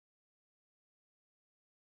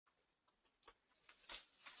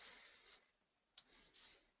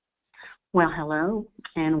Well, hello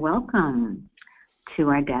and welcome to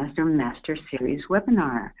our DASA Master Series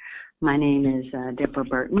webinar. My name is Deborah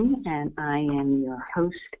Burton, and I am your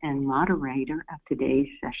host and moderator of today's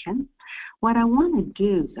session. What I want to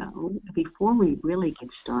do, though, before we really get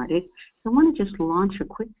started, I want to just launch a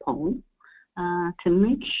quick poll to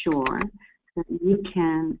make sure that you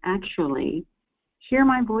can actually hear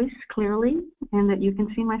my voice clearly and that you can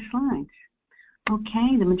see my slides.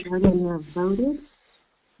 Okay, the majority of you have voted.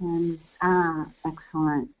 And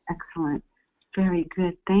excellent. Very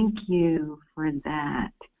good. Thank you for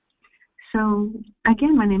that. So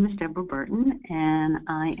again, my name is Deborah Burton, and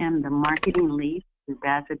I am the marketing lead for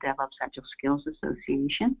DASA DevOps Agile Skills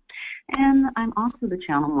Association, and I'm also the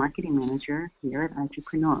channel marketing manager here at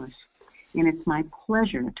Entrepreneurs. And it's my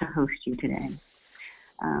pleasure to host you today.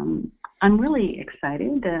 I'm really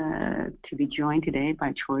excited to be joined today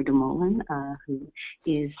by Troy DeMolin, who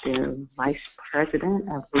is the Vice President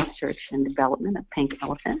of Research and Development at Pink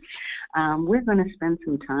Elephant. We're going to spend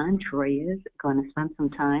some time, Troy is going to spend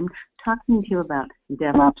some time talking to you about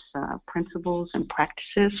DevOps principles and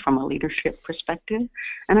practices from a leadership perspective.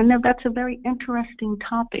 And I know that's a very interesting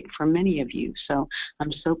topic for many of you, so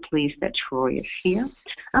I'm so pleased that Troy is here.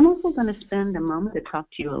 I'm also going to spend a moment to talk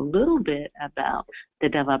to you a little bit about the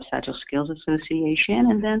DevOps Agile Skills Association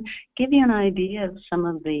and then give you an idea of some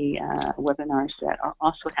of the webinars that are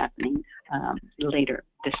also happening later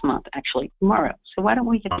this month, actually tomorrow. So why don't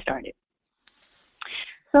we get started?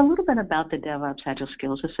 So a little bit about the DevOps Agile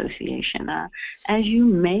Skills Association. As you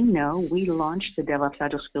may know, we launched the DevOps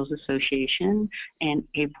Agile Skills Association in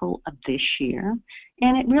April of this year,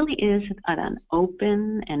 and it really is an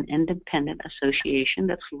open and independent association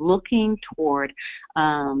that's looking toward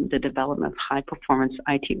the development of high-performance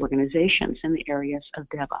IT organizations in the areas of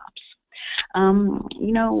DevOps.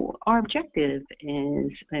 Our objective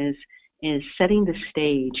is setting the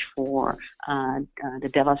stage for the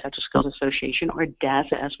DevOps Agile Skills Association, or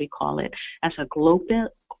DASA as we call it, as a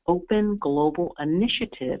open global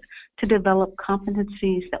initiative to develop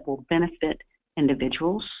competencies that will benefit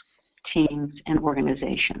individuals, teams, and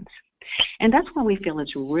organizations. And that's why we feel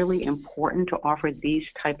it's really important to offer these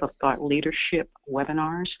type of thought leadership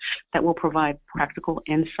webinars that will provide practical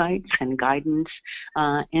insights and guidance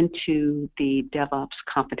into the DevOps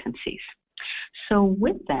competencies. So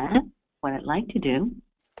with that, what I'd like to do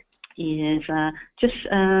is just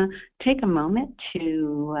take a moment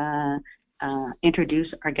to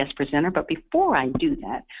introduce our guest presenter. But before I do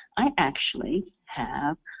that, I actually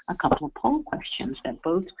have a couple of poll questions that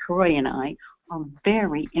both Troy and I are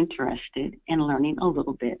very interested in learning a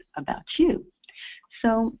little bit about you.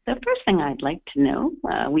 So the first thing I'd like to know,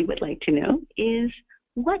 we would like to know, is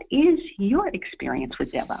what is your experience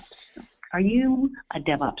with DevOps? Are you a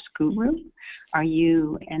DevOps guru? Are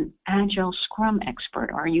you an Agile Scrum expert?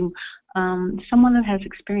 Are you someone that has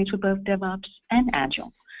experience with both DevOps and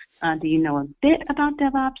Agile? Do you know a bit about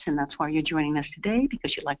DevOps, and that's why you're joining us today,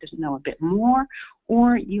 because you'd like to know a bit more?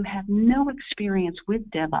 Or you have no experience with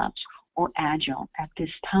DevOps or Agile at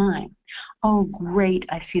this time? Oh, great.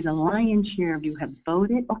 I see the lion's share of you have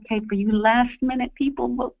voted. Okay, for you last-minute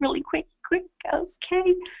people, vote really quick.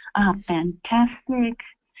 Okay. Fantastic.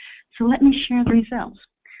 So let me share the results.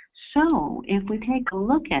 So if we take a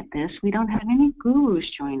look at this, we don't have any gurus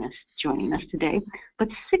joining us today, but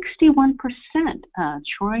 61%,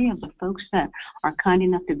 Troy, of the folks that are kind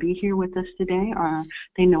enough to be here with us today,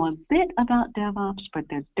 they know a bit about DevOps, but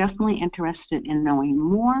they're definitely interested in knowing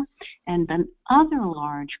more. And the other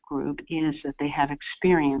large group is that they have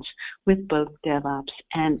experience with both DevOps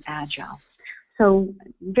and Agile. So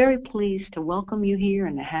very pleased to welcome you here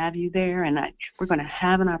and to have you there, and we're going to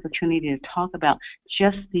have an opportunity to talk about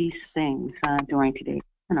just these things during today's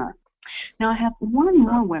webinar. Now I have one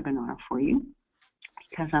more webinar for you,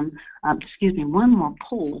 because one more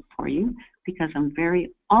poll for you, because I'm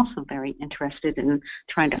also very interested in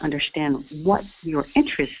trying to understand what your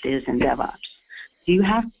interest is in DevOps. Do you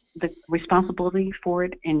have the responsibility for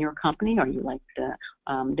it in your company? Are you like the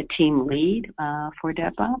team lead for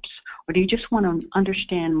DevOps? Or do you just want to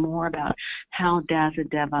understand more about how DASA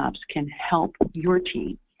DevOps can help your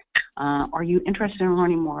team? Are you interested in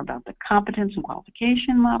learning more about the competence and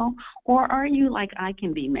qualification model? Or are you, like I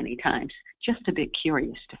can be many times, just a bit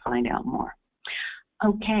curious to find out more?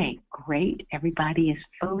 Okay, great. Everybody is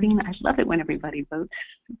voting. I love it when everybody votes.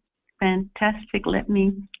 Fantastic. Let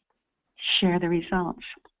me share the results.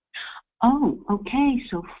 Oh, okay,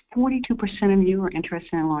 so 42% of you are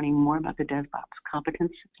interested in learning more about the DevOps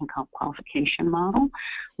competence and qualification model.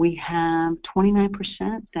 We have 29%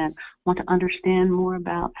 that want to understand more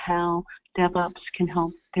about how DevOps can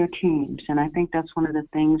help their teams. And I think that's one of the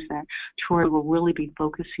things that Troy will really be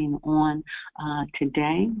focusing on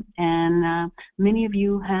today. And many of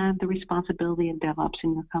you have the responsibility of DevOps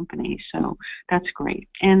in your company, so that's great.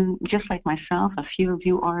 And just like myself, a few of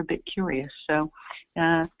you are a bit curious. So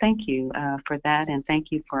thank you for that, and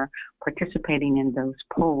thank you for participating in those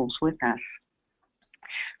polls with us.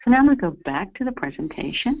 So now I'm going to go back to the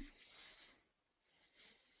presentation.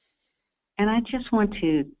 And I just want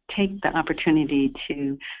to take the opportunity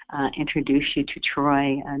to introduce you to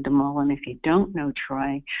Troy DeMullen. If you don't know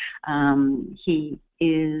Troy, he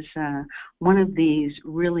is one of these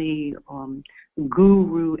really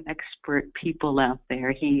guru expert people out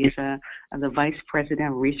there. He is the Vice President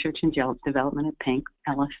of Research and Development at Pink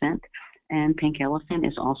Elephant. And Pink Elephant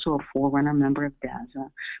is also a forerunner member of DASA.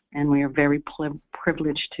 And we are very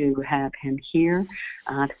privileged to have him here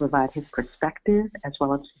to provide his perspective as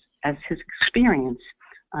well as his experience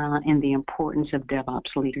in the importance of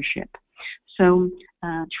DevOps leadership. So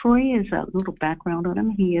Troy is a little background on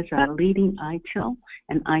him. He is a leading ITIL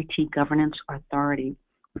and IT governance authority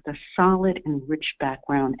with a solid and rich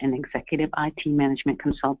background in executive IT management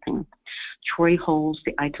consulting. Troy holds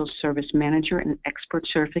the ITIL Service Manager and Expert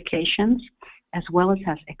certifications, as well as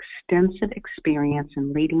has extensive experience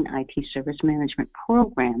in leading IT service management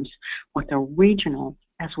programs with a regional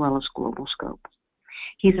as well as global scope.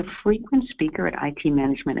 He's a frequent speaker at IT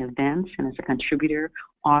management events and is a contributor,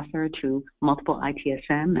 author to multiple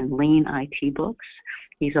ITSM and Lean IT books.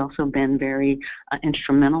 He's also been very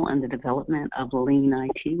instrumental in the development of Lean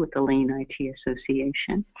IT with the Lean IT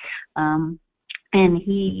Association. And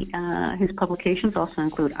his publications also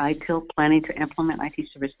include ITIL, Planning to Implement IT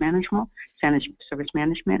Service Management,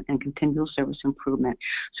 and Continual Service Improvement.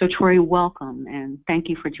 So Troy, welcome, and thank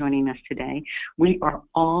you for joining us today. We are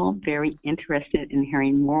all very interested in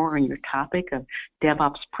hearing more on your topic of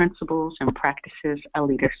DevOps principles and practices, a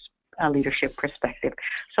leadership perspective.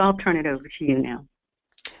 So I'll turn it over to you now.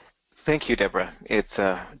 Thank you, Deborah. It's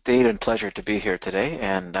a delight and pleasure to be here today,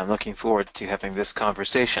 and I'm looking forward to having this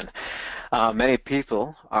conversation. Many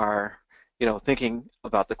people are, thinking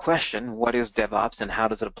about the question, what is DevOps and how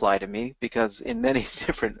does it apply to me? Because in many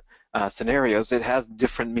different scenarios, it has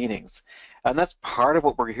different meanings. And that's part of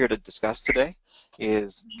what we're here to discuss today,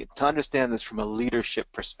 is to understand this from a leadership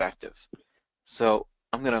perspective. So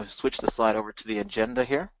I'm going to switch the slide over to the agenda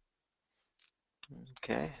here.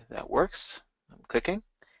 Okay, that works. I'm clicking.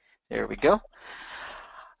 There we go.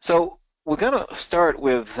 So we're going to start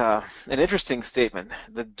with an interesting statement,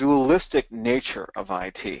 the dualistic nature of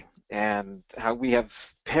IT, and how we have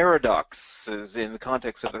paradoxes in the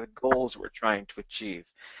context of the goals we're trying to achieve.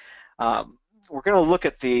 We're going to look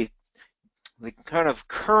at the kind of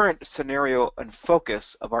current scenario and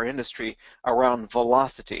focus of our industry around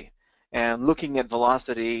velocity, and looking at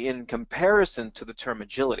velocity in comparison to the term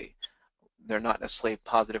agility. They're not necessarily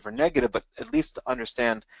positive or negative, but at least to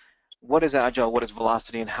understand what is agile, what is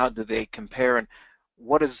velocity, and how do they compare, and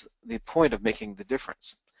what is the point of making the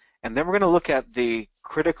difference. And then we're going to look at the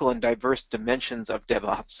critical and diverse dimensions of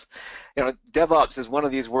DevOps. DevOps is one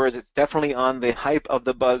of these words, it's definitely on the hype of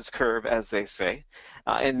the buzz curve, as they say.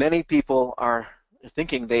 And many people are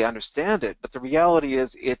thinking they understand it, but the reality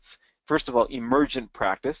is it's, first of all, emergent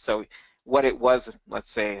practice. So what it was,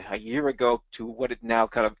 let's say, a year ago to what it now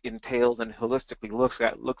kind of entails and holistically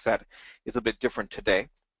looks at is a bit different today.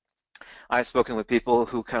 I've spoken with people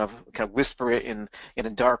who kind of whisper it in a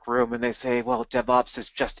dark room, and they say, well, DevOps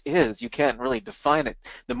is. You can't really define it.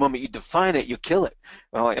 The moment you define it, you kill it.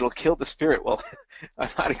 Well, it'll kill the spirit. Well, I'm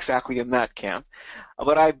not exactly in that camp.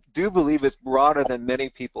 But I do believe it's broader than many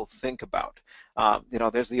people think about.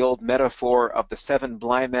 There's the old metaphor of the 7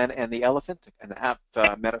 blind men and the elephant, an apt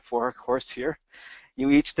metaphor, of course, here. You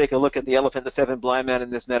each take a look at the elephant, the 7 blind men in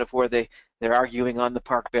this metaphor. They're arguing on the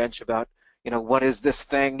park bench about what is this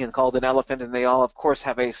thing and called an elephant, and they all, of course,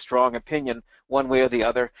 have a strong opinion one way or the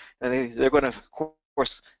other, and they're going to, of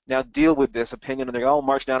course, now deal with this opinion, and they all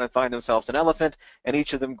march down and find themselves an elephant, and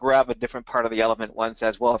each of them grab a different part of the elephant. One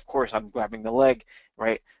says, well, of course, I'm grabbing the leg,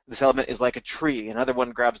 right? This elephant is like a tree. Another one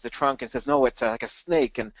grabs the trunk and says, no, it's like a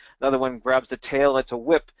snake, and another one grabs the tail, it's a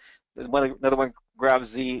whip. Another one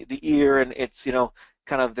grabs the ear, and it's,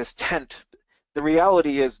 kind of this tent. The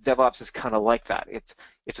reality is DevOps is kind of like that. It's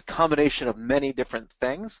a combination of many different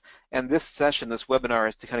things, and this session, this webinar,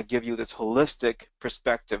 is to kind of give you this holistic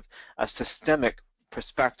perspective, a systemic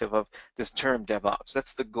perspective of this term DevOps.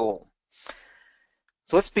 That's the goal.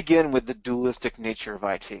 So let's begin with the dualistic nature of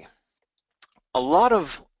IT. A lot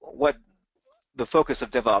of what the focus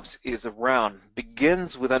of DevOps is around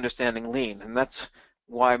begins with understanding Lean, and that's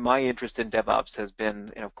why my interest in DevOps has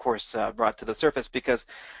been, of course, brought to the surface, because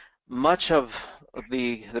much of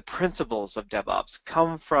the principles of DevOps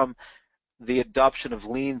come from the adoption of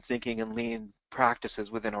lean thinking and lean practices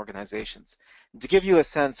within organizations. To give you a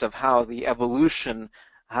sense of how the evolution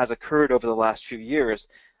has occurred over the last few years,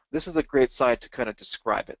 this is a great slide to kind of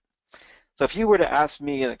describe it. So if you were to ask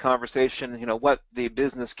me in a conversation, what the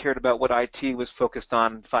business cared about, what IT was focused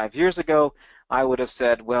on 5 years ago, I would have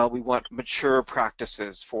said, well, we want mature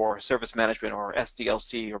practices for service management or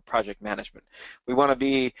SDLC or project management. We want to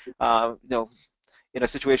be, in a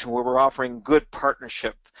situation where we're offering good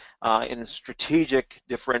partnership in strategic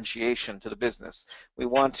differentiation to the business. We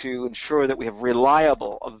want to ensure that we have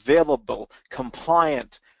reliable, available,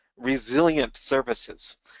 compliant, resilient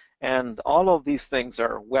services. And all of these things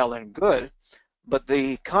are well and good, but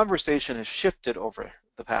the conversation has shifted over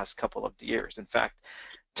the past couple of years. In fact,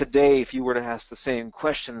 today, if you were to ask the same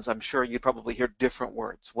questions, I'm sure you'd probably hear different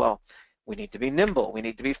words. Well, we need to be nimble, we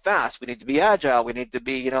need to be fast, we need to be agile, we need to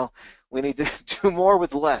be, we need to do more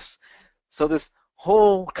with less. So this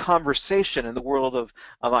whole conversation in the world of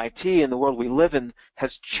IT and the world we live in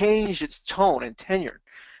has changed its tone and tenure.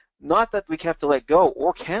 Not that we have to let go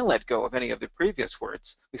or can let go of any of the previous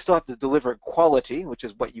words. We still have to deliver quality, which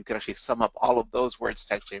is what you can actually sum up all of those words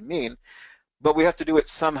to actually mean, but we have to do it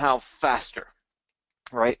somehow faster,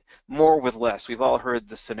 right? More with less. We've all heard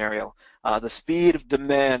the scenario. The speed of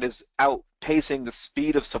demand is outpacing the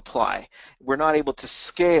speed of supply. We're not able to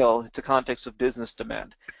scale to context of business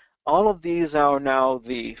demand. All of these are now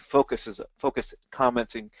the focus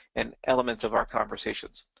comments and elements of our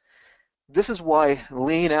conversations. This is why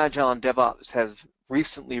Lean, Agile, and DevOps has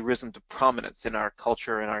recently risen to prominence in our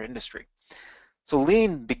culture and our industry. So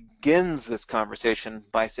Lean begins this conversation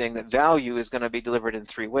by saying that value is going to be delivered in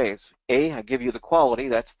 3 ways. A, I give you the quality,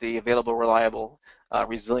 that's the available, reliable,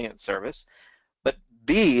 resilient service. But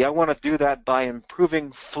B, I want to do that by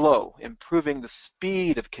improving flow, improving the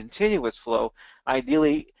speed of continuous flow,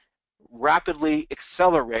 ideally rapidly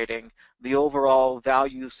accelerating the overall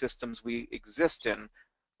value systems we exist in,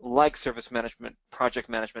 like service management, project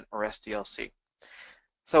management, or SDLC.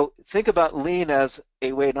 So think about Lean as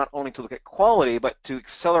a way not only to look at quality, but to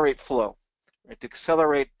accelerate flow, right? To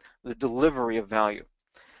accelerate the delivery of value.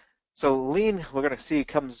 So Lean, we're going to see,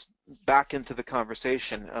 comes back into the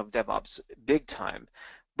conversation of DevOps big time.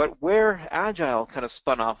 But where Agile kind of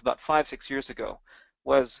spun off about 5-6 years ago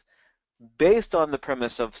was based on the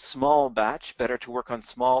premise of small batch, better to work on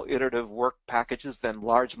small iterative work packages than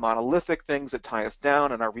large monolithic things that tie us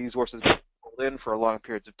down and our resources pulled in for long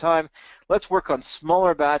periods of time. Let's work on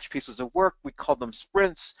smaller batch pieces of work. We call them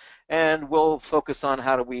sprints, and we'll focus on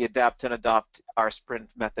how do we adapt and adopt our sprint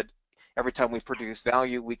method. Every time we produce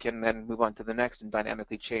value, we can then move on to the next and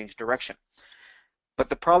dynamically change direction. But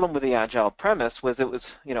the problem with the Agile premise was it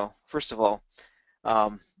was, first of all,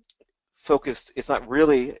 focused. It's not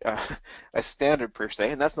really a standard per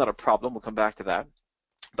se, and that's not a problem. We'll come back to that.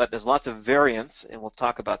 But there's lots of variants, and we'll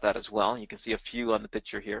talk about that as well. You can see a few on the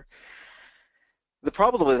picture here. The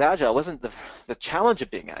problem with Agile wasn't the challenge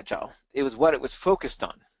of being Agile. It was what it was focused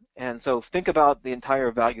on. And so think about the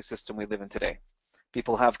entire value system we live in today.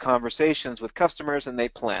 People have conversations with customers and they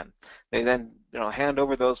plan. They then hand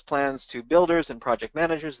over those plans to builders and project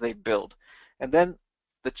managers. They build. And then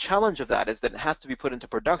the challenge of that is that it has to be put into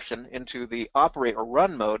production, into the operate or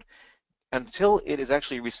run mode. Until it is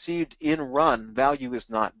actually received in run, value is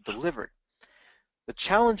not delivered. The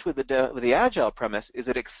challenge with the Agile premise is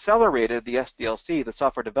it accelerated the SDLC, the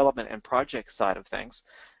software development and project side of things,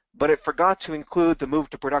 but it forgot to include the move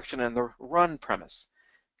to production and the run premise,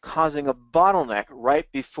 causing a bottleneck right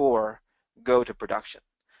before go to production.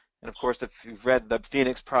 And of course, if you've read the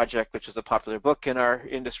Phoenix Project, which is a popular book in our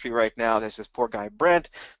industry right now, there's this poor guy, Brent.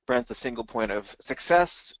 Brent's a single point of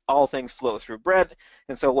success. All things flow through Brent.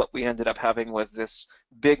 And so what we ended up having was this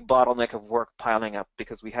big bottleneck of work piling up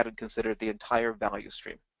because we hadn't considered the entire value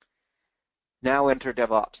stream. Now enter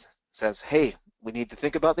DevOps. Says, hey, we need to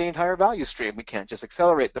think about the entire value stream. We can't just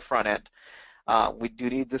accelerate the front end. We do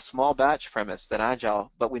need this small batch premise, that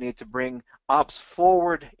Agile, but we need to bring ops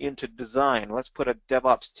forward into design. Let's put a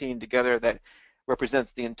DevOps team together that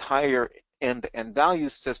represents the entire end-to-end value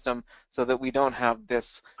system so that we don't have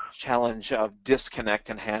this challenge of disconnect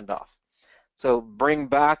and handoff. So bring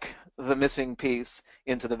back the missing piece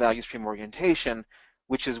into the value stream orientation,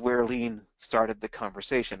 which is where Lean started the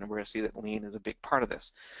conversation, and we're going to see that Lean is a big part of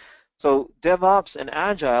this. So DevOps and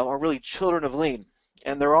Agile are really children of Lean.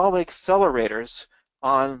 And they're all accelerators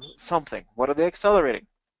on something. What are they accelerating?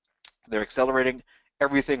 They're accelerating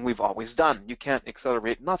everything we've always done. You can't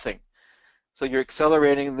accelerate nothing. So you're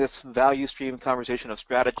accelerating this value stream conversation of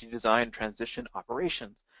strategy, design, transition,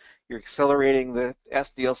 operations. You're accelerating the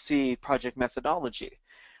SDLC project methodology.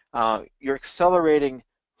 you're accelerating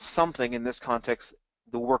something, in this context,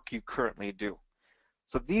 the work you currently do.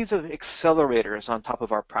 So these are accelerators on top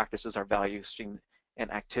of our practices, our value stream,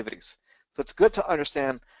 and activities. So it's good to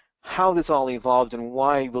understand how this all evolved and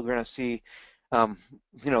why we're going to see,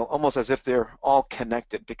 almost as if they're all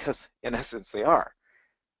connected, because in essence they are.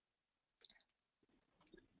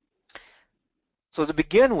 So to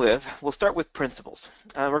begin with, we'll start with principles.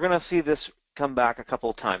 We're going to see this come back a couple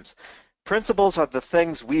of times. Principles are the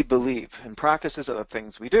things we believe, and practices are the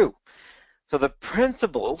things we do. So the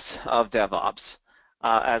principles of DevOps,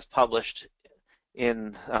 as published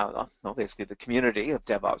in basically the community of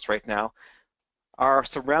DevOps right now, are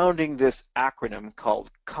surrounding this acronym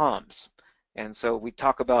called COMS. And so we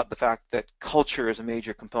talk about the fact that culture is a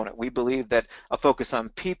major component. We believe that a focus on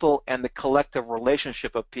people and the collective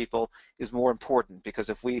relationship of people is more important, because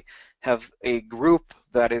if we have a group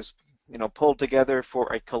that is pulled together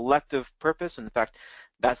for a collective purpose, in fact,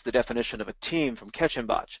 that's the definition of a team from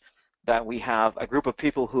Ketchenbach, that we have a group of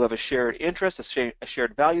people who have a shared interest, a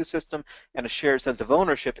shared value system, and a shared sense of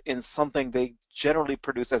ownership in something they generally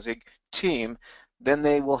produce as a team, then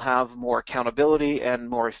they will have more accountability and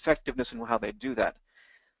more effectiveness in how they do that.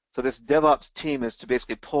 So this DevOps team is to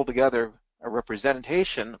basically pull together a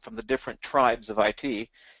representation from the different tribes of IT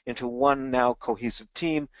into one now cohesive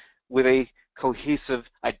team with a cohesive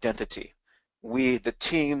identity. We, the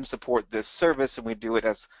team, support this service, and we do it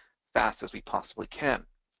as fast as we possibly can.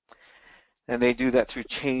 And they do that through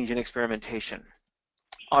change and experimentation.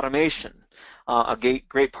 Automation, a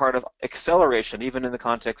great part of acceleration, even in the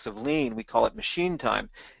context of lean, we call it machine time,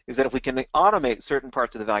 is that if we can automate certain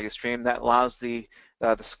parts of the value stream, that allows the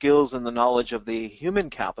skills and the knowledge of the human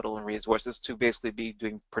capital and resources to basically be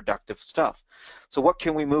doing productive stuff. So what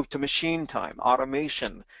can we move to machine time?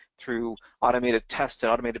 Automation through automated test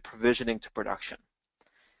and automated provisioning to production.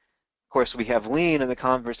 Of course, we have lean in the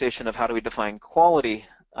conversation of how do we define quality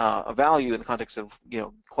value in the context of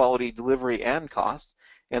quality, delivery, and cost.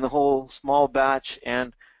 And the whole small batch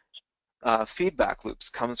and feedback loops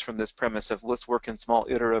comes from this premise of let's work in small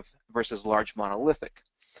iterative versus large monolithic.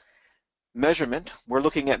 Measurement, we're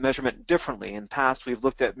looking at measurement differently. In the past, we've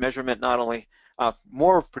looked at measurement not only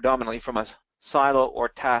more predominantly from a silo or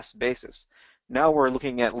task basis. Now we're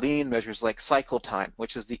looking at lean measures like cycle time,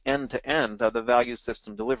 which is the end-to-end of the value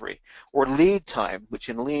system delivery, or lead time, which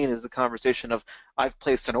in lean is the conversation of I've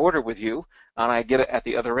placed an order with you and I get it at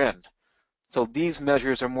the other end. So these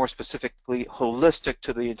measures are more specifically holistic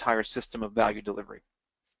to the entire system of value delivery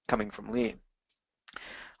coming from lean.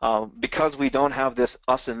 Because we don't have this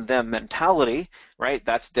us and them mentality, right?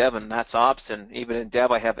 That's dev and that's ops, and even in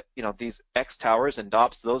dev I have these X towers and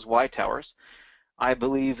ops those Y towers. I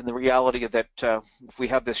believe in the reality that if we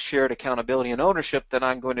have this shared accountability and ownership, then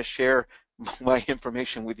I'm going to share my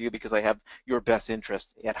information with you because I have your best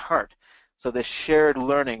interest at heart. So this shared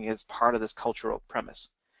learning is part of this cultural premise.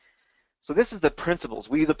 So this is the principles.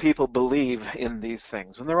 We the people believe in these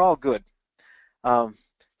things, and they're all good. So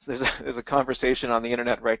there's a conversation on the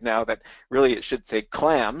internet right now that really it should say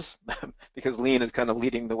clams because lean is kind of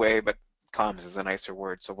leading the way, but comms is a nicer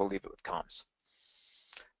word, so we'll leave it with comms.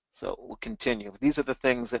 So we'll continue. These are the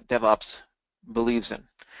things that DevOps believes in.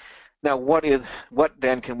 Now, what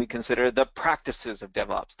then can we consider the practices of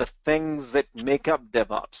DevOps, the things that make up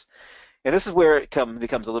DevOps? And this is where it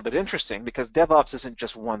becomes a little bit interesting, because DevOps isn't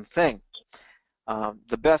just one thing.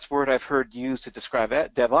 The best word I've heard used to describe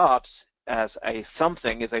DevOps as a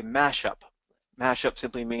something is a mashup. Mashup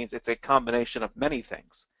simply means it's a combination of many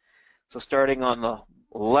things. So starting on the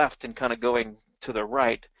left and kind of going to the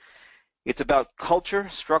right, it's about culture,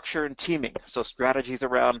 structure, and teaming. So strategies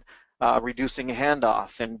around reducing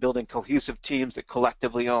handoff and building cohesive teams that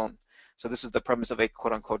collectively own. So this is the premise of a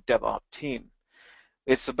quote-unquote DevOps team.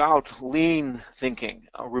 It's about lean thinking,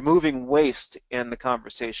 removing waste in the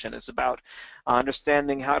conversation. It's about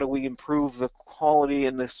understanding how do we improve the quality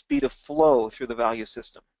and the speed of flow through the value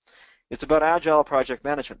system. It's about agile project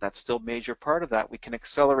management. That's still a major part of that. We can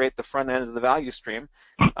accelerate the front end of the value stream,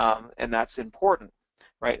 and that's important,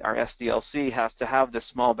 right? Our SDLC has to have this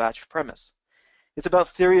small batch premise. It's about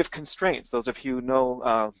theory of constraints. Those of you who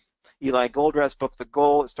know Eli Goldratt's book, The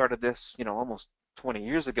Goal, it started this, almost 20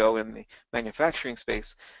 years ago in the manufacturing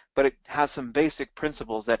space, but it has some basic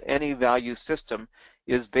principles that any value system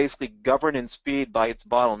is basically governed in speed by its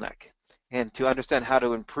bottleneck. And to understand how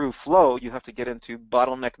to improve flow, you have to get into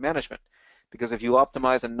bottleneck management. Because if you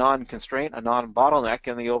optimize a non-constraint, a non-bottleneck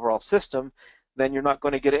in the overall system, then you're not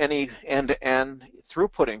going to get any end-to-end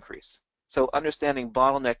throughput increase. So understanding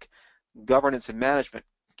bottleneck governance and management,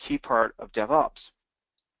 key part of DevOps.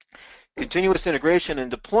 Continuous integration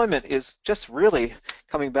and deployment is just really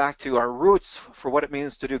coming back to our roots for what it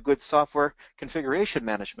means to do good software configuration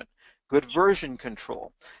management, good version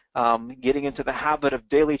control, getting into the habit of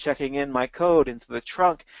daily checking in my code into the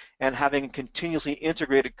trunk and having continuously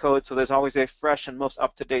integrated code so there's always a fresh and most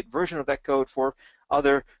up-to-date version of that code for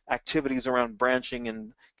other activities around branching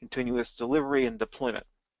and continuous delivery and deployment,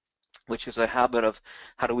 which is a habit of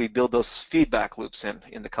how do we build those feedback loops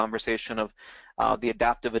in the conversation of the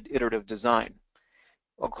adaptive and iterative design.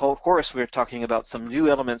 Of course, we're talking about some new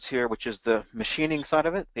elements here, which is the machining side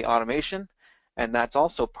of it, the automation, and that's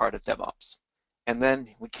also part of DevOps. And then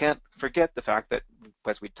we can't forget the fact that,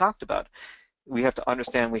 as we talked about, we have to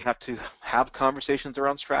understand we have to have conversations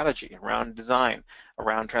around strategy, around design,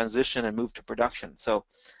 around transition and move to production. So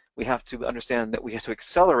we have to understand that we have to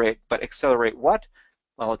accelerate, but accelerate what?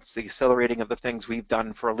 Well, it's the accelerating of the things we've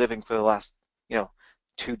done for a living for the last,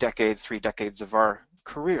 2 decades, 3 decades of our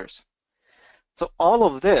careers. So all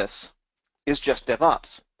of this is just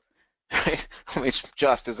DevOps. Right? Which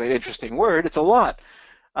just is an interesting word. It's a lot.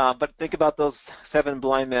 But think about those 7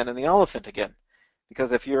 blind men and the elephant again.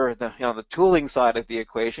 Because if you're the tooling side of the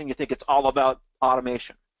equation, you think it's all about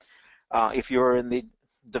automation. If you're in the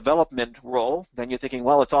development role, then you're thinking,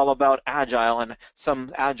 well, it's all about agile and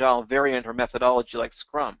some agile variant or methodology like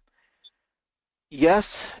Scrum.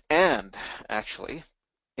 Yes, and actually,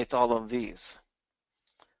 it's all of these.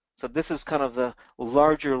 So this is kind of the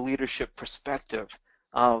larger leadership perspective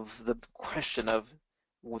of the question of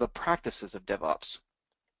the practices of DevOps.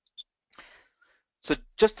 So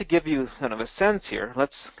just to give you kind of a sense here,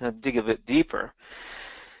 let's kind of dig a bit deeper.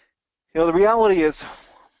 The reality is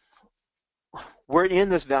we're in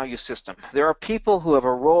this value system. There are people who have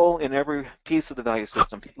a role in every piece of the value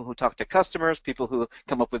system, people who talk to customers, people who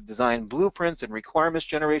come up with design blueprints and requirements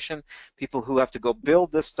generation, people who have to go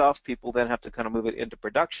build this stuff, people then have to kind of move it into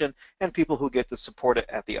production, and people who get to support it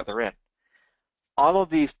at the other end. All of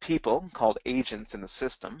these people, called agents in the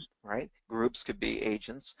system, right? Groups could be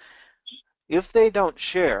agents. If they don't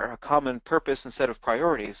share a common purpose and set of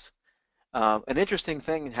priorities, an interesting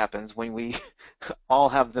thing happens when we all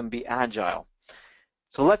have them be agile.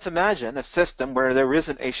 So let's imagine a system where there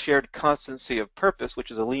isn't a shared constancy of purpose,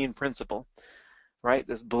 which is a lean principle, right?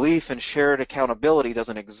 This belief and shared accountability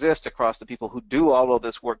doesn't exist across the people who do all of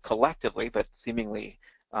this work collectively, but seemingly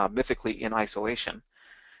mythically in isolation.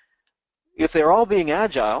 If they're all being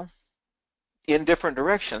agile in different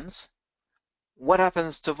directions, what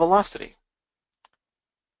happens to velocity?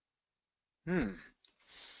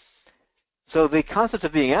 So the concept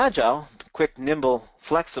of being agile, quick, nimble,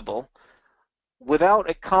 flexible, without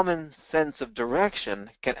a common sense of direction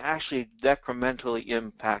can actually decrementally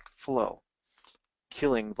impact flow,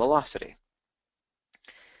 killing velocity.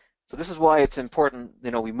 So this is why it's important,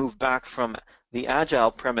 we move back from the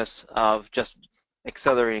agile premise of just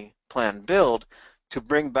accelerating, plan, build to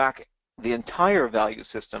bring back the entire value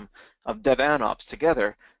system of Dev and Ops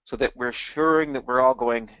together so that we're assuring that we're all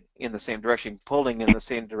going in the same direction, pulling in the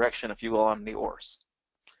same direction, if you will, on the oars.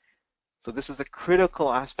 So this is a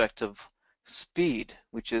critical aspect of speed,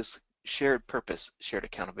 which is shared purpose, shared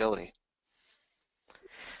accountability.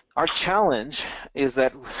 Our challenge is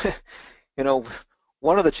that,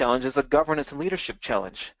 one of the challenges is the governance and leadership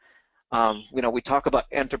challenge. We talk about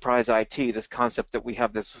enterprise IT, this concept that we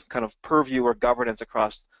have this kind of purview or governance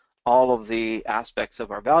across all of the aspects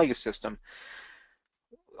of our value system.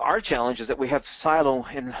 Our challenge is that we have silo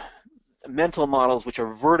and mental models which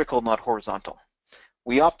are vertical, not horizontal.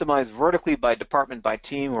 We optimize vertically by department, by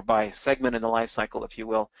team, or by segment in the life cycle, if you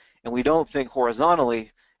will, and we don't think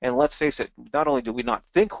horizontally. And let's face it, not only do we not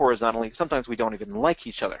think horizontally, sometimes we don't even like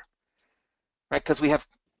each other, right? Because we have,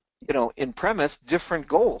 in premise, different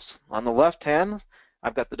goals. On the left hand,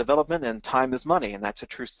 I've got the development and time is money, and that's a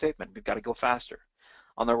true statement. We've got to go faster.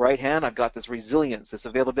 On the right hand, I've got this resilience, this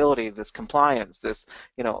availability, this compliance, this,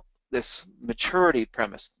 this maturity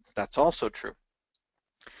premise. That's also true.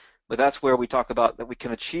 But that's where we talk about that we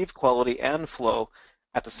can achieve quality and flow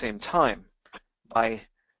at the same time by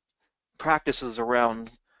practices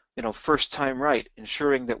around, first time right,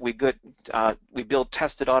 ensuring that we build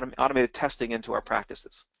automated testing into our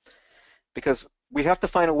practices. Because we have to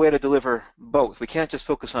find a way to deliver both. We can't just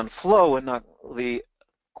focus on flow and not the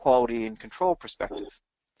quality and control perspective.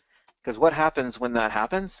 Because what happens when that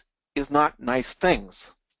happens is not nice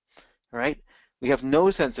things, right? We have no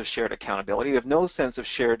sense of shared accountability. We have no sense of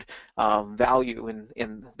shared value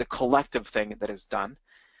in the collective thing that is done.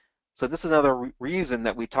 So this is another reason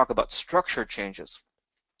that we talk about structure changes.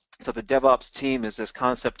 So the DevOps team is this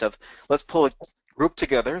concept of let's pull a group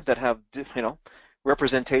together that have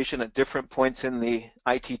representation at different points in the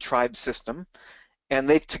IT tribe system and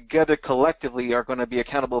they together collectively are going to be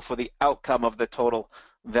accountable for the outcome of the total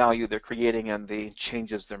value they're creating and the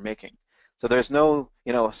changes they're making. So there's no,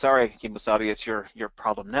 sorry, Kimosabi, it's your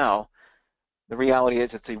problem now. The reality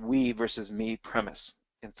is it's a we versus me premise.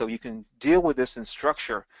 And so you can deal with this in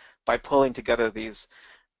structure by pulling together these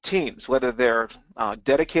teams, whether they're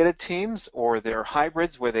dedicated teams or they're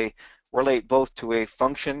hybrids where they relate both to a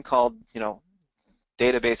function called,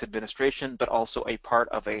 database administration, but also a part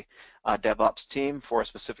of a DevOps team for a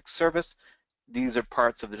specific service. These are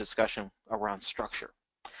parts of the discussion around structure.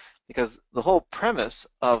 Because the whole premise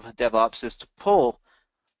of DevOps is to pull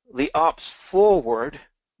the ops forward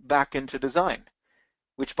back into design,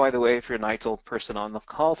 which, by the way, if you're an ITIL person on the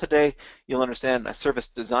call today, you'll understand a service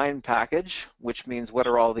design package, which means what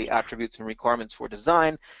are all the attributes and requirements for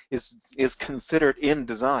design, is considered in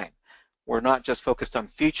design. We're not just focused on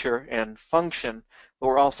feature and function, but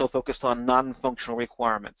we're also focused on non-functional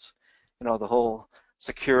requirements. The whole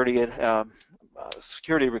security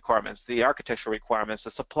requirements, the architectural requirements,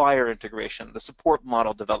 the supplier integration, the support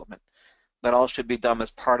model development. That all should be done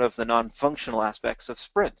as part of the non-functional aspects of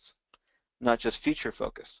sprints, not just feature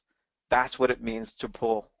focused. That's what it means to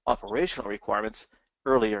pull operational requirements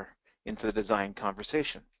earlier into the design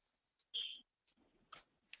conversation.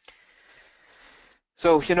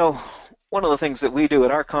 So, one of the things that we do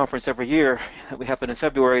at our conference every year that we happen in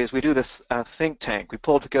February is we do this think tank. We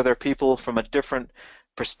pull together people from a different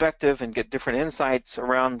perspective and get different insights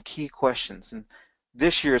around key questions. And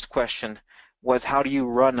this year's question was, how do you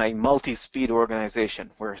run a multi-speed organization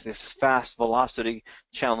where this fast velocity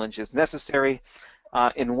challenge is necessary?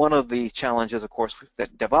 And one of the challenges, of course,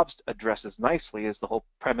 that DevOps addresses nicely is the whole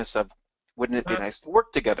premise of, wouldn't it be nice to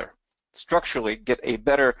work together, structurally get a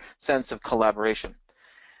better sense of collaboration?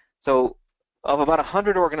 So of about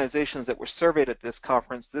 100 organizations that were surveyed at this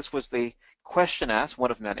conference, this was the question asked,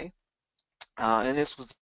 one of many, and this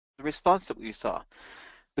was the response that we saw.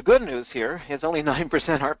 The good news here is only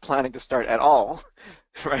 9% aren't planning to start at all,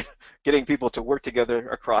 right? Getting people to work together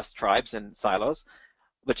across tribes and silos.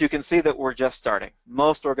 But you can see that we're just starting.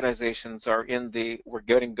 Most organizations are we're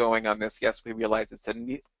getting going on this. Yes, we realize it's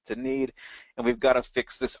a need, and we've got to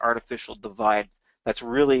fix this artificial divide that's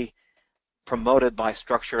really promoted by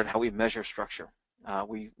structure and how we measure structure.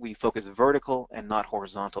 We focus vertical and not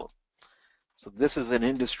horizontal. So this is an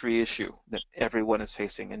industry issue that everyone is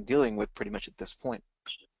facing and dealing with pretty much at this point.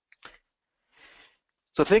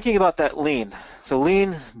 So thinking about that lean. So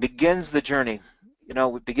lean begins the journey.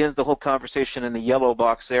 It begins the whole conversation in the yellow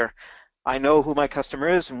box there. I know who my customer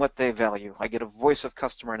is and what they value. I get a voice of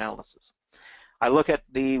customer analysis. I look at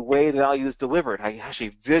the way the value is delivered. I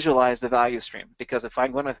actually visualize the value stream, because if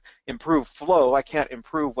I'm going to improve flow, I can't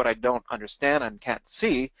improve what I don't understand and can't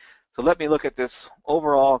see. So let me look at this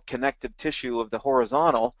overall connective tissue of the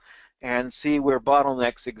horizontal and see where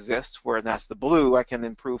bottlenecks exist, where that's the blue. I can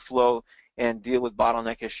improve flow and deal with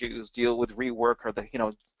bottleneck issues, deal with rework,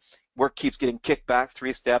 or work keeps getting kicked back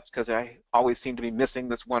 3 steps because I always seem to be missing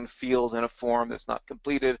this one field in a form that's not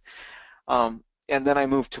completed. And then I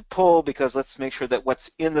move to pull, because let's make sure that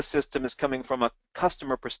what's in the system is coming from a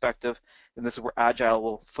customer perspective, and this is where Agile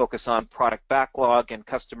will focus on product backlog and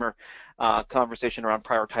customer conversation around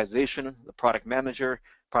prioritization. The product manager,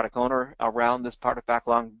 product owner around this product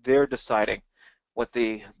backlog, they're deciding what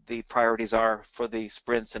the priorities are for the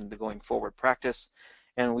sprints and the going forward practice.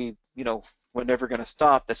 And we're never going to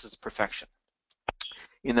stop. This is perfection.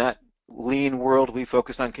 In that lean world, we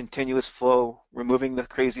focus on continuous flow, removing the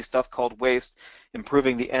crazy stuff called waste,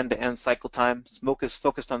 improving the end-to-end cycle time. Smoke is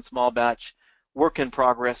focused on small batch, work in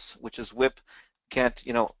progress, which is WIP. Can't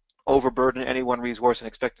overburden any one resource and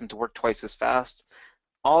expect them to work twice as fast.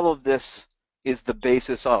 All of this is the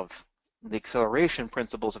basis of the acceleration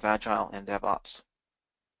principles of Agile and DevOps.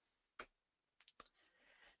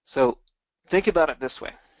 So think about it this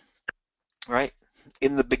way, right?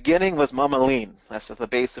 In the beginning was Mama Lean. That's at the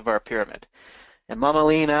base of our pyramid. And Mama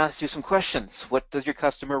Lean asks you some questions. What does your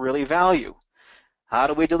customer really value? How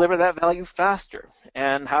do we deliver that value faster?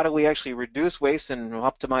 And how do we actually reduce waste and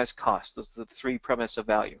optimize costs? Those are the 3 premises of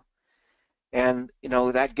value. And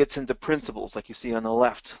that gets into principles like you see on the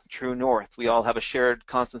left, true north. We all have a shared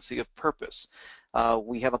constancy of purpose.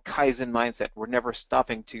 We have a Kaizen mindset. We're never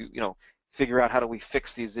stopping to figure out how do we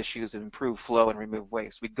fix these issues and improve flow and remove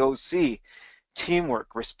waste. We go see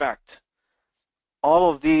teamwork, respect. All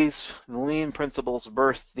of these lean principles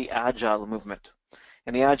birthed the Agile movement.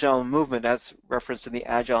 And the Agile movement, as referenced in the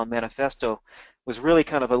Agile Manifesto, was really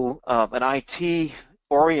kind of an IT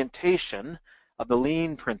orientation of the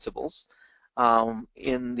lean principles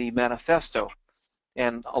in the manifesto.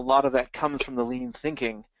 And a lot of that comes from the lean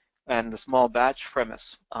thinking and the small batch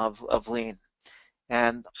premise of lean.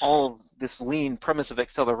 And all of this lean premise of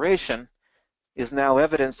acceleration is now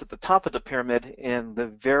evidenced at the top of the pyramid in the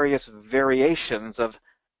various variations of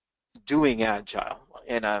doing Agile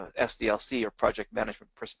in a SDLC or project management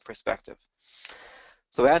perspective.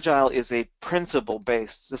 So Agile is a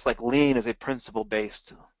principle-based, just like Lean is a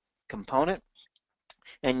principle-based component,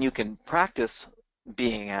 and you can practice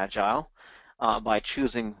being Agile by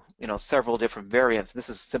choosing several different variants. This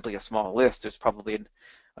is simply a small list. There's probably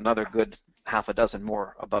another good half a dozen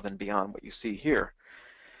more above and beyond what you see here.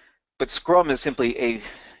 But Scrum is simply a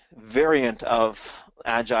variant of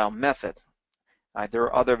Agile method. There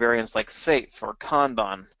are other variants like SAFe or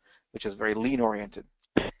Kanban, which is very lean-oriented.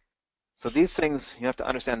 So these things you have to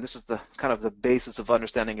understand. This is the kind of the basis of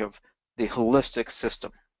understanding of the holistic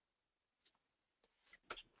system.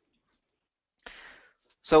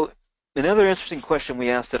 So another interesting question we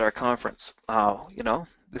asked at our conference,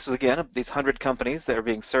 this is again these 100 companies that are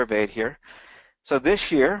being surveyed here. So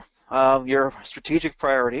this year, your strategic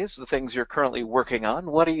priorities, the things you're currently working on,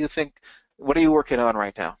 what do you think, what are you working on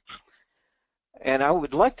right now? And I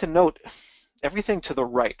would like to note everything to the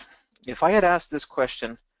right. If I had asked this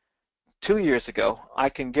question 2 years ago, I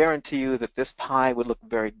can guarantee you that this pie would look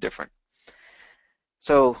very different.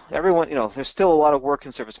 So everyone, there's still a lot of work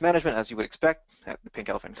in service management, as you would expect at the Pink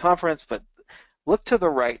Elephant Conference, but look to the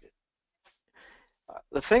right.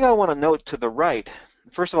 The thing I want to note to the right,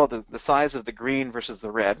 first of all, the size of the green versus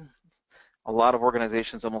the red. A lot of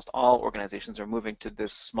organizations, almost all organizations, are moving to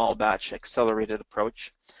this small batch accelerated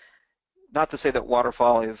approach. Not to say that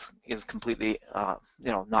waterfall is completely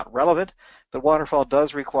not relevant, but waterfall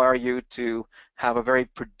does require you to have a very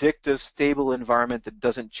predictive, stable environment that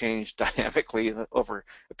doesn't change dynamically over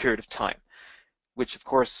a period of time, which of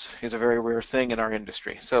course is a very rare thing in our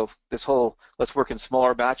industry. So this whole let's work in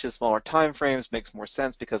smaller batches, smaller time frames makes more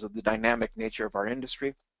sense because of the dynamic nature of our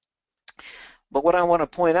industry. But what I want to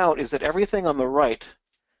point out is that everything on the right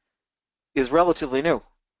is relatively new.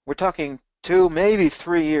 We're talking 2, maybe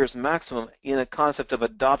 3 years maximum in the concept of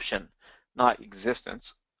adoption, not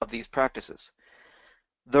existence, of these practices.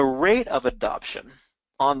 The rate of adoption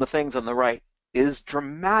on the things on the right is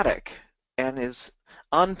dramatic and is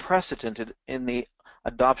unprecedented in the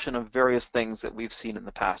adoption of various things that we've seen in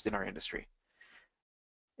the past in our industry.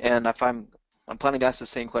 And if I'm planning to ask the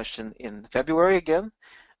same question in February again,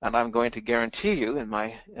 and I'm going to guarantee you in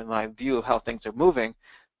my view of how things are moving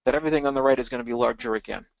that everything on the right is going to be larger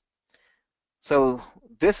again. So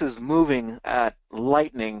this is moving at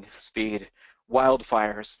lightning speed,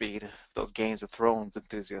 wildfire speed, those Games of Thrones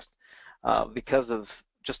enthusiasts, because of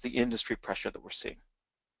just the industry pressure that we're seeing.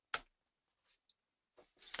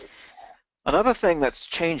 Another thing that's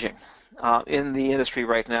changing in the industry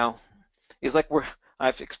right now is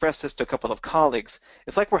I've expressed this to a couple of colleagues,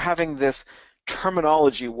 it's like we're having this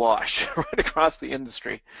terminology wash right across the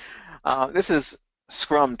industry. This is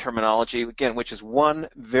Scrum terminology, again, which is one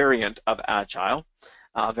variant of Agile,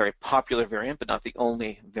 a very popular variant, but not the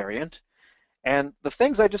only variant. And the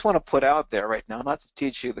things I just want to put out there right now, not to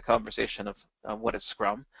teach you the conversation of what is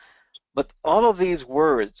Scrum, but all of these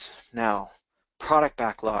words now, product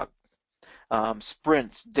backlog,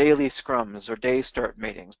 sprints, daily scrums or day start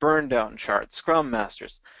meetings, burn down charts, Scrum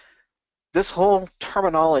masters, this whole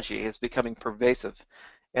terminology is becoming pervasive.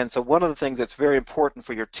 And so one of the things that's very important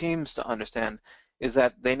for your teams to understand is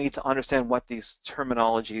that they need to understand what these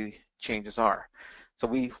terminology changes are. So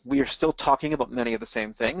we are still talking about many of the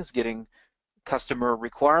same things, getting customer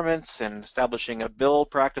requirements and establishing a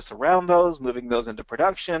build practice around those, moving those into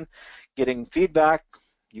production, getting feedback,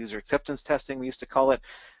 user acceptance testing we used to call it.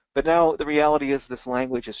 But now the reality is this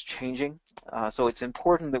language is changing, so it's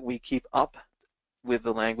important that we keep up with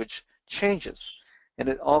the language changes. And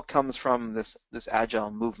it all comes from this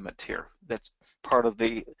Agile movement here that's part of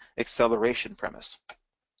the acceleration premise.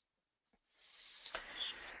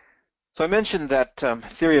 So I mentioned that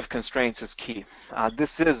theory of constraints is key.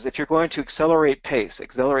 This is, if you're going to accelerate pace,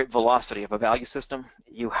 accelerate velocity of a value system,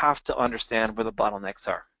 you have to understand where the bottlenecks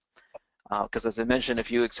are. Because as I mentioned, if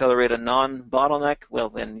you accelerate a non-bottleneck, well,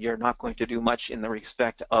 then you're not going to do much in the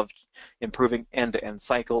respect of improving end-to-end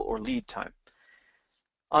cycle or lead time.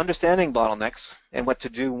 Understanding bottlenecks and what to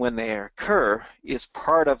do when they occur is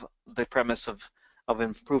part of the premise of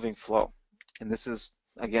improving flow. And this is,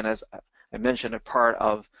 again, as I mentioned, a part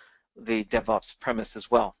of the DevOps premise as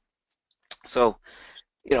well. So,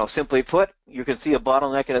 simply put, you can see a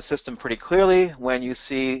bottleneck in a system pretty clearly when you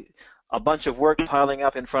see a bunch of work piling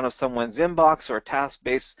up in front of someone's inbox or task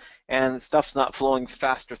base and stuff's not flowing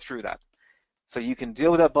faster through that. So you can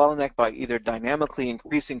deal with that bottleneck by either dynamically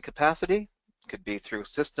increasing capacity, could be through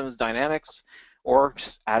systems dynamics, or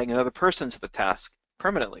just adding another person to the task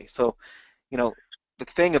permanently. So,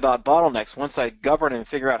 the thing about bottlenecks, once I govern and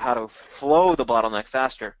figure out how to flow the bottleneck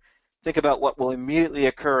faster, think about what will immediately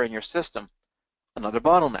occur in your system. Another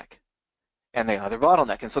bottleneck and another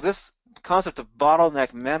bottleneck. And so this concept of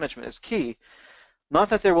bottleneck management is key. Not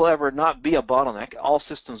that there will ever not be a bottleneck. All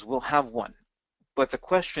systems will have one. But the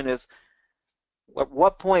question is, at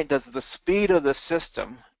what point does the speed of the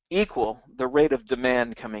system equal the rate of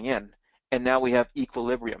demand coming in? And now we have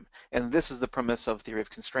equilibrium. And this is the premise of theory of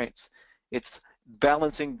constraints. It's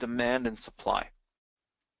balancing demand and supply,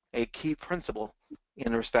 a key principle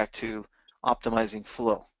in respect to optimizing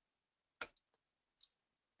flow.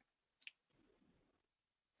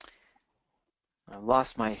 I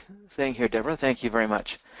lost my thing here, Deborah. Thank you very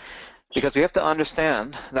much. Because we have to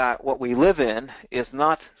understand that what we live in is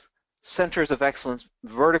not centers of excellence,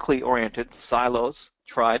 vertically oriented, silos,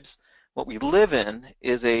 tribes. What we live in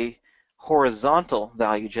is a horizontal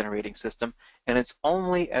value generating system, and it's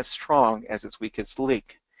only as strong as its weakest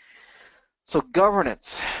link. So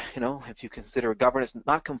governance, if you consider governance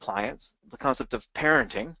not compliance, the concept of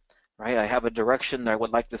parenting, right? I have a direction that I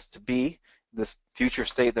would like this to be, this future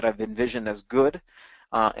state that I've envisioned as good,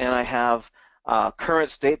 and I have a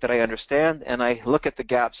current state that I understand, and I look at the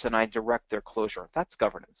gaps and I direct their closure. That's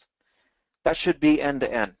governance. That should be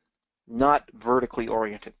end-to-end, not vertically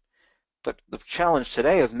oriented. But the challenge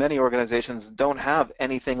today is many organizations don't have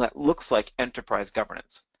anything that looks like enterprise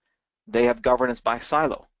governance. They have governance by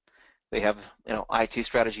silo. They have, IT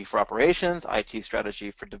strategy for operations, IT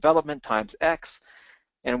strategy for development times X,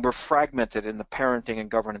 and we're fragmented in the parenting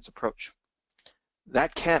and governance approach.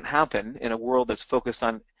 That can't happen in a world that's focused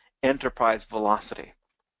on enterprise velocity.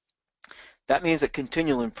 That means that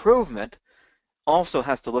continual improvement also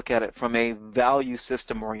has to look at it from a value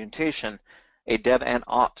system orientation, a dev and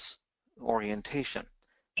ops orientation.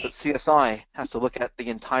 So CSI has to look at the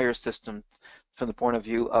entire system from the point of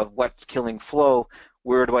view of what's killing flow,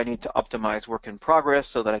 where do I need to optimize work in progress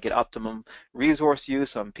so that I get optimum resource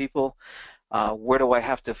use on people, where do I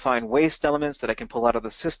have to find waste elements that I can pull out of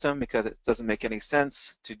the system because it doesn't make any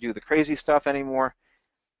sense to do the crazy stuff anymore.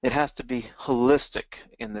 It has to be holistic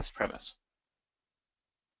in this premise.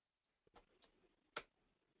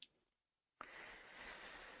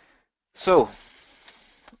 So,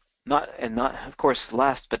 not of course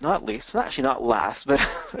last but not least, well, actually not last, but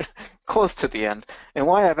close to the end, and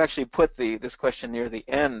why I've actually put this question near the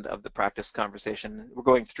end of the practice conversation, we're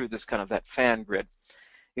going through this kind of that fan grid,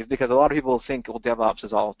 is because a lot of people think, well, DevOps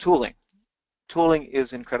is all tooling. Tooling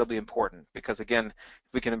is incredibly important because, again,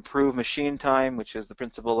 if we can improve machine time, which is the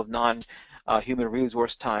principle of non-human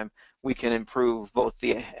resource time, we can improve both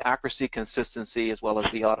the accuracy, consistency, as well as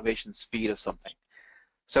the automation speed of something.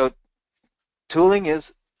 So tooling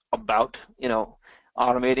is about,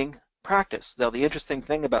 automating practice. Now, the interesting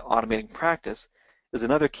thing about automating practice is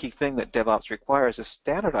another key thing that DevOps requires is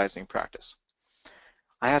standardizing practice.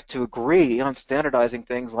 I have to agree on standardizing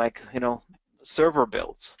things like, server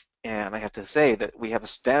builds. And I have to say that we have a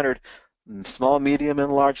standard small, medium,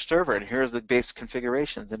 and large server, and here's the base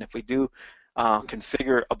configurations. And if we do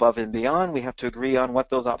configure above and beyond, we have to agree on what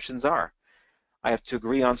those options are. I have to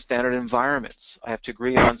agree on standard environments. I have to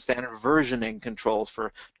agree on standard versioning controls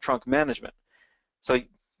for trunk management. So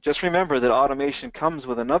just remember that automation comes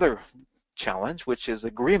with another challenge, which is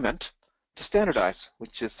agreement to standardize,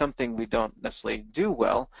 which is something we don't necessarily do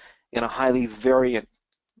well in a highly variant,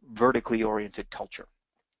 vertically oriented culture.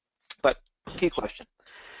 But key question.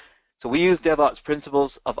 So we use DevOps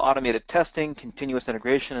principles of automated testing, continuous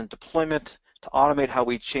integration, and deployment to automate how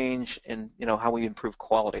we change and how we improve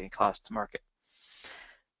quality and cost to market.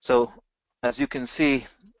 So as you can see,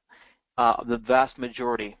 the vast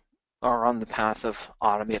majority are on the path of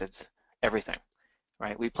automated everything,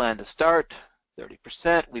 right? We plan to start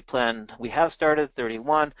 30%. We have started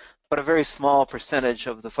 31%, but a very small percentage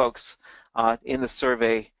of the folks in the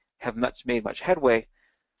survey have made much headway.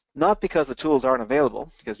 Not because the tools aren't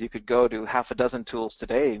available, because you could go to half a dozen tools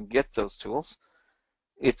today and get those tools.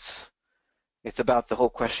 It's about the whole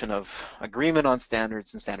question of agreement on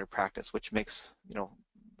standards and standard practice, which makes,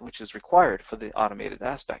 which is required for the automated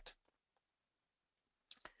aspect.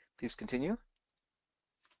 Please continue.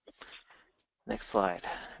 Next slide.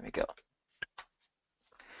 There we go.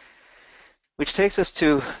 Which takes us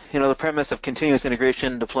to, the premise of continuous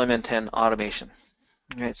integration, deployment, and automation.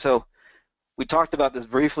 All right, so we talked about this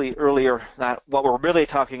briefly earlier, that what we're really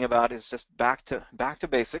talking about is just back to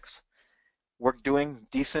basics. We're doing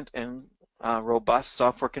decent and robust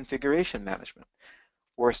software configuration management.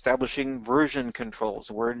 We're establishing version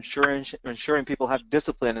controls. We're ensuring people have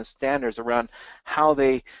discipline and standards around how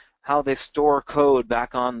they store code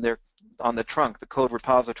back on the trunk, the code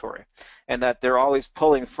repository, and that they're always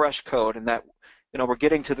pulling fresh code, and that we're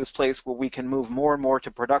getting to this place where we can move more and more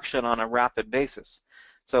to production on a rapid basis.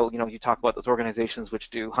 So, you talk about those organizations which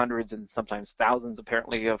do hundreds and sometimes thousands,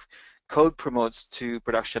 apparently, of code promotes to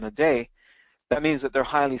production a day. That means that they're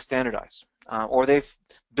highly standardized, or they've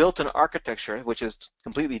built an architecture which is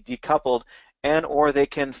completely decoupled, and or they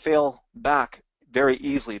can fail back very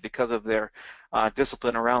easily because of their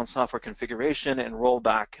discipline around software configuration and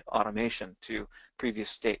rollback automation to previous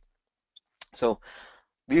state. So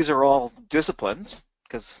these are all disciplines,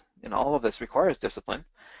 because all of this requires discipline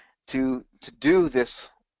to do this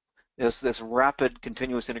rapid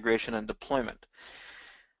continuous integration and deployment.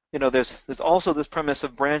 There's also this premise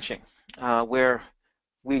of branching, where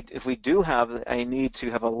if we do have a need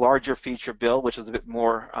to have a larger feature build, which is a bit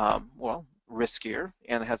more riskier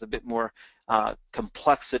and has a bit more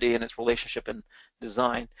complexity in its relationship and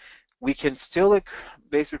design, we can still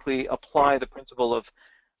basically apply the principle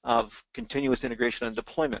of continuous integration and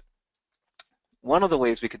deployment. One of the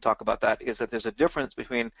ways we could talk about that is that there's a difference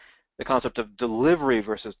between the concept of delivery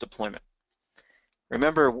versus deployment.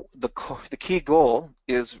 Remember, the key goal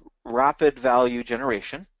is rapid value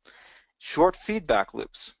generation, short feedback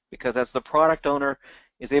loops, because as the product owner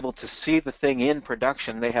is able to see the thing in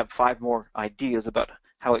production, they have 5 more ideas about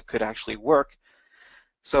how it could actually work.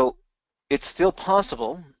 So it's still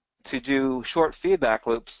possible to do short feedback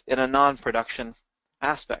loops in a non-production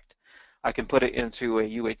aspect. I can put it into a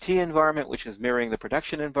UAT environment, which is mirroring the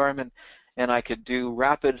production environment, and I could do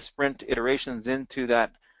rapid sprint iterations into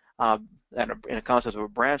that in a concept of a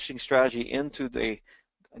branching strategy into the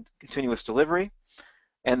continuous delivery.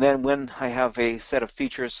 And then when I have a set of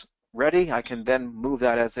features ready, I can then move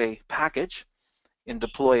that as a package and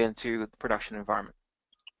deploy into the production environment.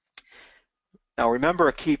 Now remember,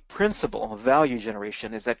 a key principle of value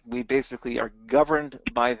generation is that we basically are governed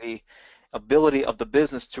by the ability of the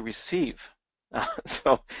business to receive.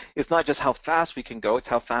 So it's not just how fast we can go, it's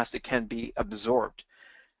how fast it can be absorbed.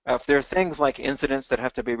 If there are things like incidents that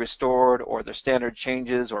have to be restored, or there's standard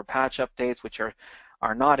changes or patch updates which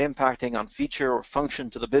are not impacting on feature or function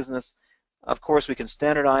to the business, of course we can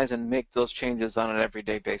standardize and make those changes on an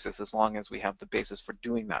everyday basis as long as we have the basis for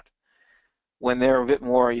doing that. When they're a bit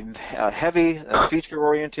more heavy,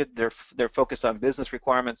 feature-oriented, they're focused on business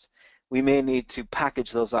requirements, we may need to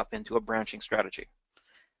package those up into a branching strategy.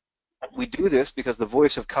 We do this because the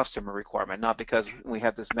voice of customer requirement, not because we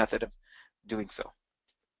have this method of doing so.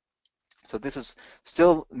 So this is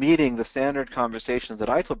still meeting the standard conversations that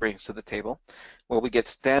ITIL brings to the table, where we get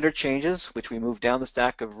standard changes, which we move down the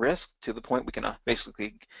stack of risk to the point we can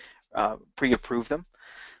basically pre-approve them.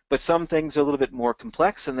 But some things are a little bit more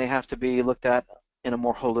complex, and they have to be looked at in a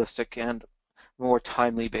more holistic and more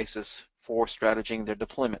timely basis for strategizing their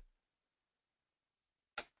deployment.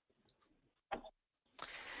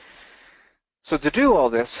 So to do all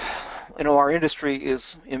this, our industry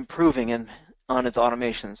is improving on its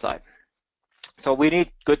automation side. So we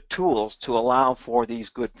need good tools to allow for these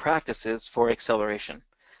good practices for acceleration.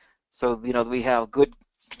 So we have good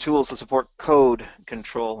tools to support code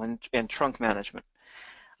control and trunk management.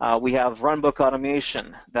 We have runbook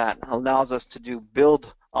automation that allows us to do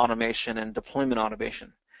build automation and deployment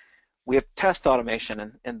automation. We have test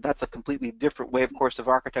automation, and that's a completely different way, of course, of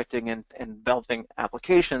architecting and developing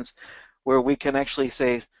applications, where we can actually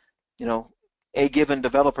say, a given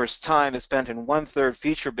developer's time is spent in 1/3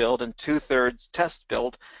 feature build and 2/3 test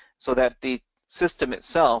build, so that the system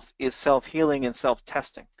itself is self-healing and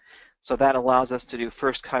self-testing. So that allows us to do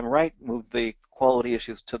first time right, move the quality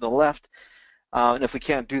issues to the left. And if we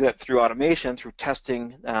can't do that through automation, through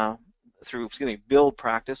testing, through build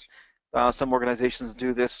practice, some organizations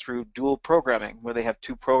do this through dual programming, where they have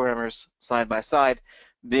 2 programmers side by side,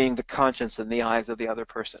 being the conscience in the eyes of the other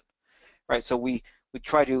person. Right? So we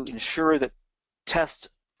try to ensure that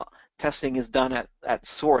testing is done at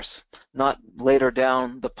source, not later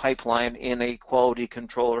down the pipeline in a quality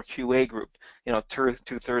control or QA group,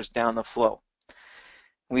 2/3 down the flow.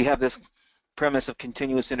 We have this premise of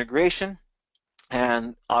continuous integration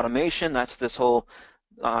and automation. That's this whole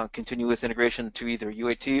continuous integration to either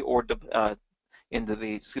UAT or into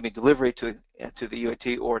the delivery to the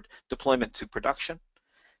UAT or deployment to production.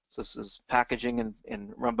 So this is packaging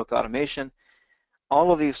and runbook automation.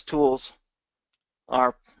 All of these tools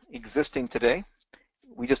are existing today.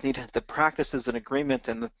 We just need the practices and agreement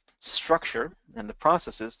and the structure and the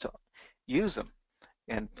processes to use them.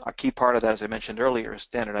 And a key part of that, as I mentioned earlier, is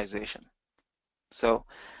standardization. So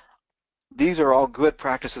these are all good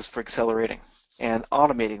practices for accelerating and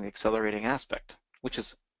automating the accelerating aspect, which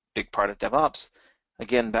is a big part of DevOps.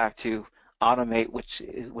 Again, back to automate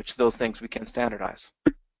which those things we can standardize.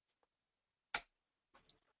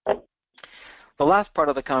 The last part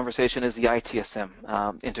of the conversation is the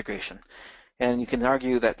ITSM integration. And you can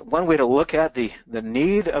argue that one way to look at the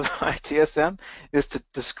need of ITSM is to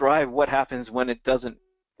describe what happens when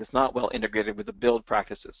it's not well integrated with the build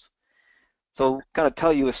practices. So I'll kind of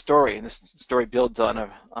tell you a story, and this story builds on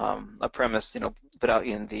a premise, put out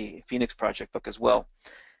in the Phoenix Project book as well.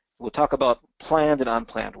 We'll talk about planned and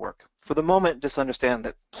unplanned work. For the moment, just understand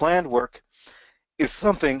that planned work is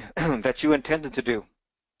something that you intended to do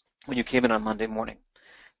when you came in on Monday morning.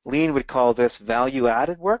 Lean would call this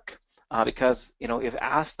value-added work because, if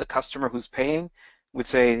asked, the customer who's paying would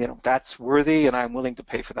say, that's worthy and I'm willing to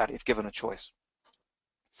pay for that if given a choice.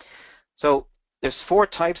 So there's 4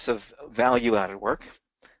 types of value-added work.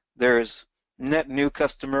 There's net new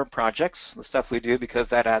customer projects, the stuff we do because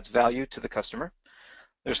that adds value to the customer.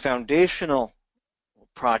 There's foundational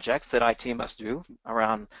projects that IT must do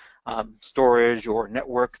around storage or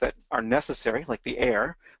network that are necessary, like the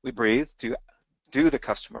air we breathe to do the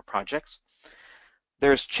customer projects.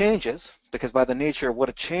 There's changes, because by the nature of what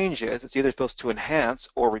a change is, it's either supposed to enhance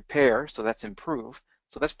or repair, so that's improve,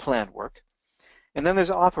 so that's planned work. And then there's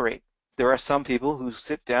operate. There are some people who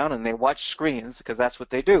sit down and they watch screens because that's what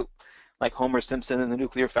they do, like Homer Simpson in the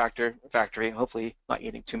nuclear factory, hopefully not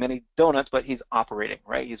eating too many donuts, but he's operating,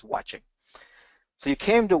 right? He's watching. So you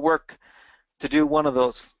came to work to do one of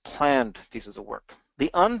those planned pieces of work. The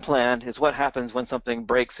unplanned is what happens when something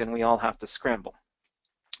breaks and we all have to scramble,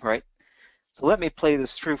 right? So let me play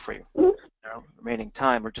this through for you. Remaining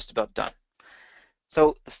time, we're just about done.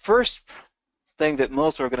 So the first thing that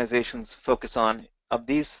most organizations focus on of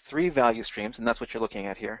these 3 value streams, and that's what you're looking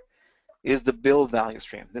at here, is the build value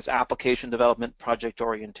stream, this application development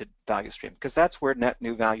project-oriented value stream, because that's where net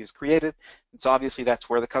new value is created. And so obviously that's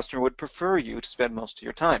where the customer would prefer you to spend most of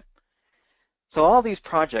your time. So all these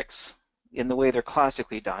projects, in the way they're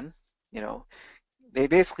classically done, they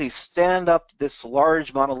basically stand up this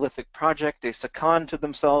large monolithic project, they second to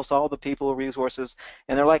themselves all the people, resources,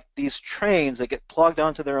 and they're like these trains that get plugged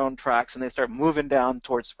onto their own tracks and they start moving down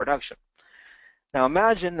towards production. Now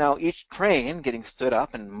imagine each train getting stood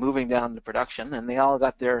up and moving down to production, and they all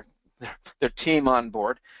got their team on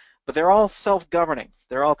board, but they're all self-governing.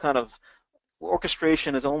 They're all kind of,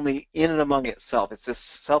 orchestration is only in and among itself. It's this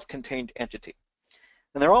self-contained entity.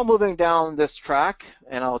 And they're all moving down this track,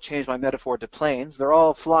 and I'll change my metaphor to planes. They're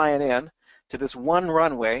all flying in to this one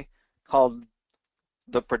runway called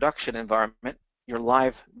the production environment, your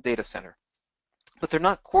live data center. But they're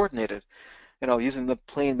not coordinated. Using the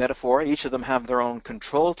plane metaphor, each of them have their own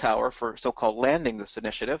control tower for so-called landing this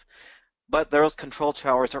initiative, but those control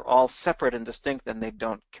towers are all separate and distinct and they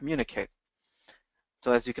don't communicate.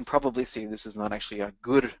 So as you can probably see, this is not actually a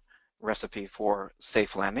good recipe for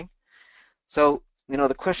safe landing. So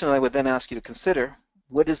the question that I would then ask you to consider,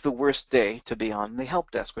 what is the worst day to be on the help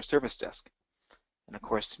desk or service desk? And of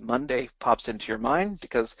course, Monday pops into your mind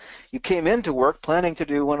because you came into work planning to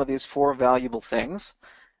do one of these 4 valuable things,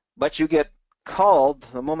 but you get called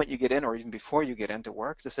the moment you get in or even before you get into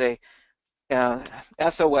work to say,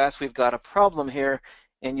 SOS, we've got a problem here,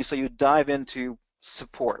 and so you dive into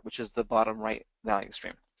support, which is the bottom right value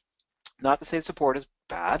stream. Not to say support is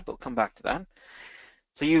bad, but we'll come back to that.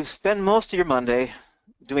 So you spend most of your Monday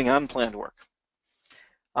doing unplanned work.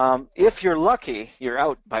 If you're lucky, you're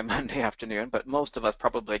out by Monday afternoon, but most of us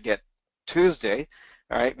probably get Tuesday,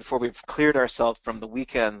 all right, before we've cleared ourselves from the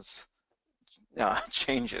weekend's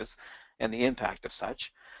changes and the impact of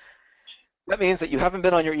such. That means that you haven't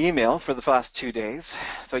been on your email for the past 2 days,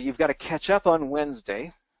 so you've got to catch up on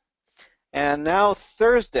Wednesday. And now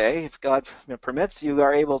Thursday, if God permits, you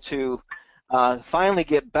are able to finally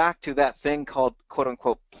get back to that thing called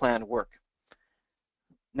quote-unquote planned work.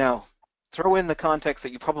 Now, throw in the context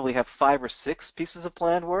that you probably have 5 or 6 pieces of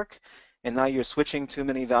planned work, and now you're switching too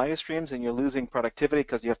many value streams and you're losing productivity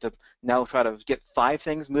because you have to now try to get 5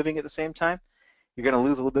 things moving at the same time. You're going to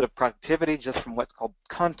lose a little bit of productivity just from what's called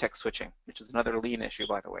context switching, which is another lean issue,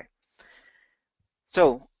 by the way.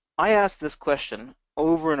 So I ask this question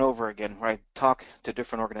over and over again where I talk to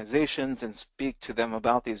different organizations and speak to them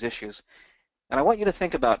about these issues. And I want you to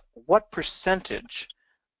think about what percentage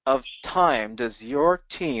of time does your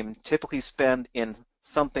team typically spend in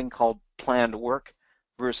something called planned work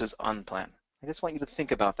versus unplanned. I just want you to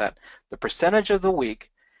think about that. The percentage of the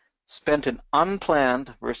week spent in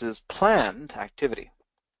unplanned versus planned activity.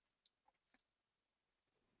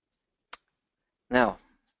 Now,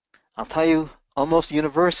 I'll tell you almost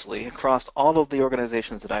universally across all of the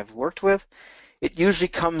organizations that I've worked with, it usually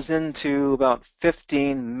comes into about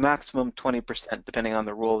 15, maximum 20%, depending on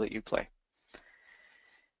the role that you play.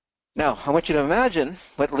 Now, I want you to imagine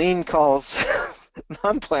what Lean calls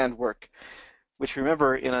non-planned work. which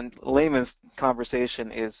remember in a layman's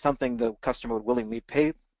conversation is something the customer would willingly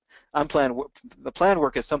pay. The planned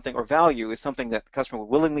work is something, or value is something that the customer would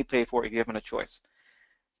willingly pay for if given a choice.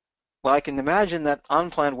 Well, I can imagine that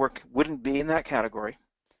unplanned work wouldn't be in that category,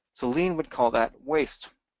 so Lean would call that waste.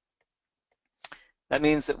 That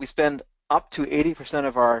means that we spend up to 80%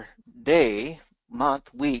 of our day,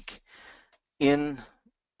 month, week in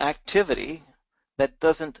activity that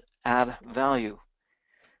doesn't add value.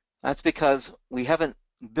 That's because we haven't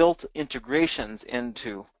built integrations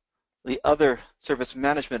into the other service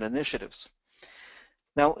management initiatives.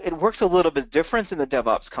 Now, it works a little bit different in the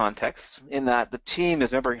DevOps context in that the team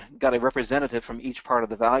has got a representative from each part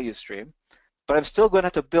of the value stream, but I'm still going to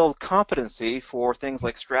have to build competency for things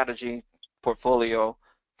like strategy, portfolio,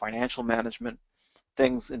 financial management,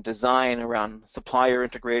 things in design around supplier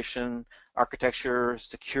integration, architecture,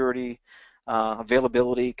 security,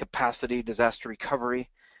 availability, capacity, disaster recovery,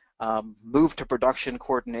 move to production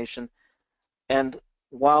coordination. And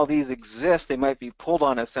while these exist, they might be pulled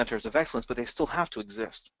on as centers of excellence, but they still have to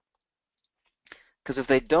exist. Because if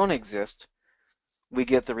they don't exist, we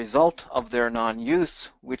get the result of their non-use,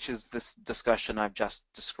 which is this discussion I've just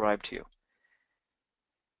described to you.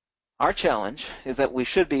 Our challenge is that we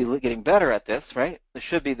should be getting better at this, right? There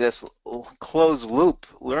should be this closed loop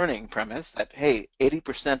learning premise that, hey,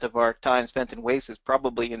 80% of our time spent in waste is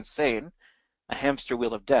probably insane, a hamster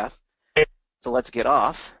wheel of death, so let's get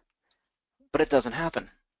off. But it doesn't happen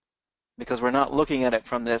because we're not looking at it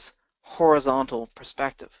from this horizontal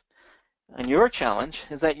perspective. And your challenge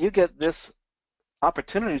is that you get this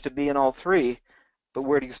opportunity to be in all three, but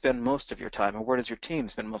where do you spend most of your time, or where does your team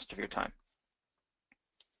spend most of your time?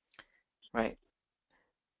 Right?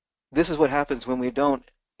 This is what happens when we don't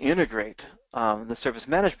integrate the service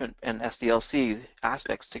management and SDLC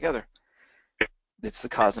aspects together. It's the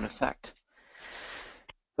cause and effect.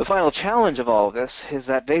 The final challenge of all of this is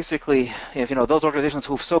that basically, if those organizations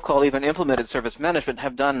who've so-called even implemented service management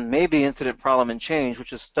have done maybe incident, problem, and change,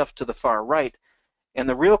 which is stuff to the far right. And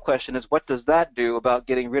the real question is, what does that do about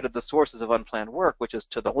getting rid of the sources of unplanned work, which is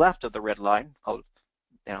to the left of the red line, called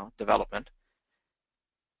development?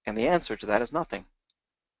 And the answer to that is nothing.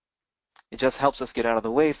 It just helps us get out of the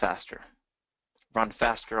way faster, run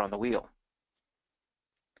faster on the wheel.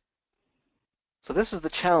 So this is the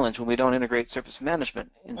challenge when we don't integrate service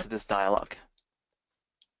management into this dialogue.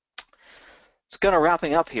 It's kind of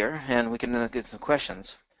wrapping up here, and we can get some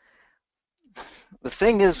questions. The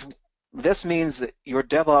thing is, this means that your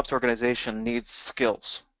DevOps organization needs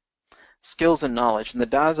skills and knowledge. And the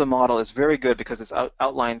DASA model is very good because it's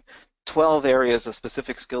outlined 12 areas of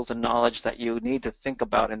specific skills and knowledge that you need to think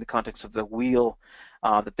about in the context of the wheel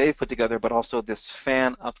that they've put together, but also this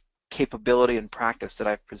fan of capability and practice that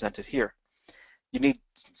I've presented here. You need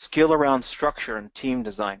skill around structure and team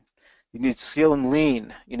design. You need skill in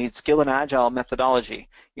lean. You need skill in agile methodology.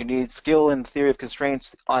 You need skill in theory of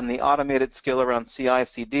constraints on the automated skill around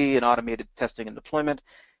CI/CD and automated testing and deployment.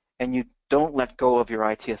 And you don't let go of your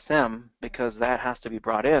ITSM because that has to be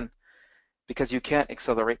brought in, because you can't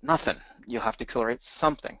accelerate nothing. You have to accelerate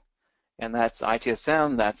something. And that's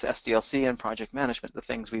ITSM, that's SDLC, and project management, the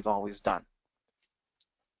things we've always done.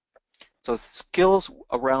 So skills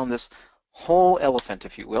around this whole elephant,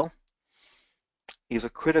 if you will, is a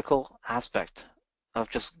critical aspect of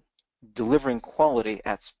just delivering quality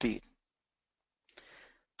at speed.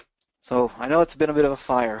 So I know it's been a bit of a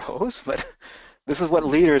fire hose, but this is what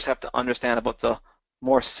leaders have to understand about the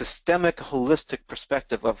more systemic, holistic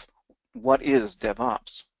perspective of what is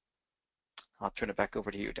DevOps. I'll turn it back over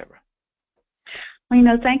to you, Deborah.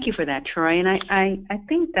 Well, thank you for that, Troy. And I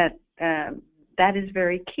think that that is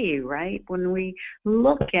very key, right? When we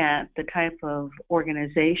look at the type of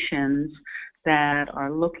organizations that are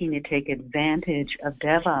looking to take advantage of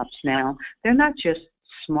DevOps now, they're not just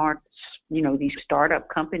smart, these startup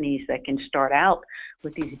companies that can start out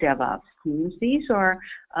with these DevOps teams. These are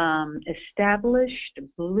established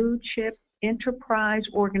blue chip enterprise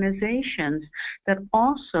organizations that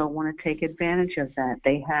also want to take advantage of that.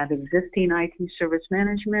 They have existing IT service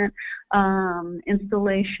management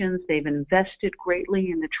installations. They've invested greatly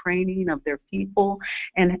in the training of their people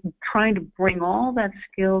and trying to bring all that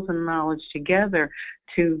skills and knowledge together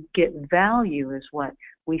to get value is what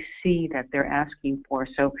we see that they're asking for.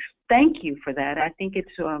 So thank you for that. I think it's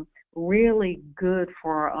really good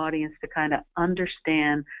for our audience to kind of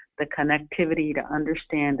understand the connectivity, to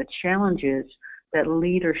understand the challenges that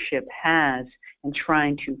leadership has in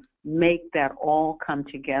trying to make that all come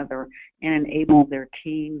together and enable their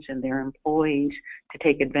teams and their employees to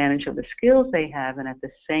take advantage of the skills they have, and at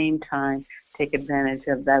the same time take advantage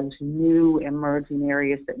of those new emerging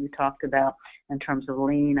areas that we talked about in terms of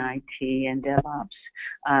lean IT and DevOps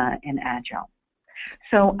and Agile.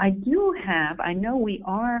 So I know we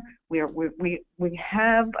have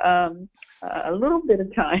a little bit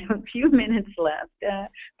of time, a few minutes left,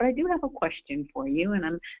 but I do have a question for you, and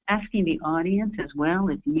I'm asking the audience as well,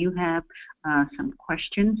 if you have some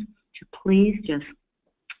questions, to please just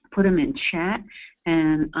put them in chat,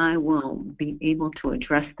 and I will be able to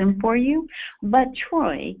address them for you. But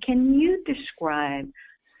Troy, can you describe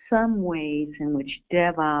some ways in which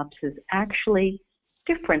DevOps is actually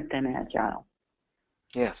different than Agile?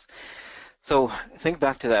 Yes. So think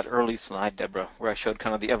back to that early slide, Deborah, where I showed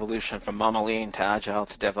kind of the evolution from Mama Lean to Agile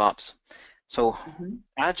to DevOps. So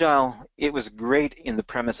Agile, it was great in the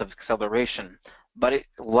premise of acceleration, but it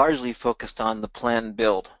largely focused on the plan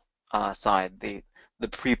build side, the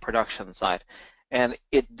pre-production side. And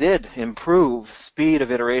it did improve speed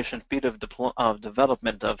of iteration, speed of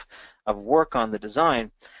development of work on the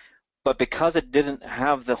design. But because it didn't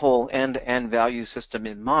have the whole end-to-end value system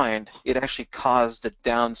in mind, it actually caused a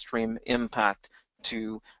downstream impact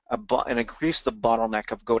to and increase the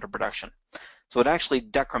bottleneck of go to production. So it actually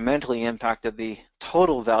decrementally impacted the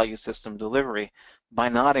total value system delivery by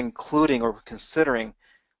not including or considering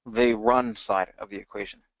the run side of the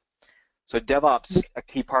equation. So DevOps, a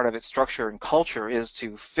key part of its structure and culture, is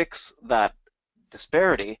to fix that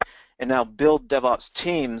disparity and now build DevOps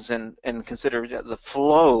teams and consider the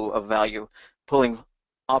flow of value, pulling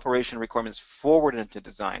operation requirements forward into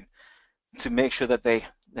design to make sure that they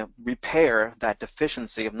repair that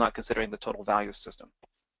deficiency of not considering the total value system.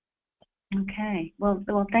 Okay. Well,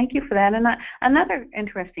 thank you for that. And another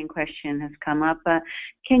interesting question has come up.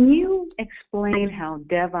 Can you explain how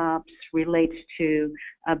DevOps relates to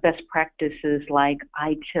best practices like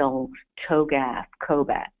ITIL, TOGAF,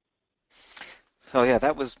 COBAT? So yeah,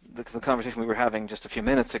 that was the conversation we were having just a few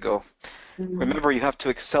minutes ago. Remember, you have to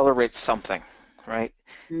accelerate something, right?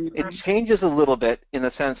 It changes a little bit in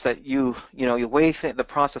the sense that the way the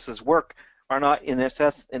processes work are not in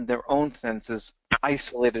their own senses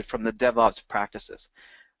isolated from the DevOps practices.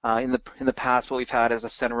 In the past, what we've had is a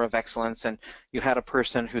center of excellence, and you had a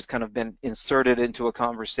person who's kind of been inserted into a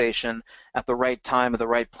conversation at the right time, at the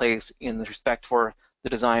right place, in the respect for the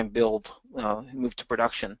design, build, move to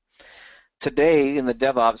production. Today, in the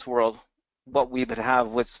DevOps world, what we would have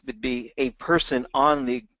would be a person on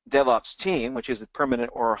the DevOps team, which is a permanent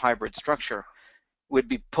or hybrid structure, would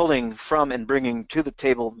be pulling from and bringing to the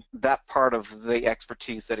table that part of the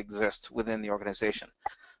expertise that exists within the organization.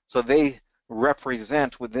 So they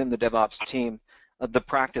represent within the DevOps team the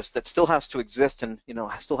practice that still has to exist and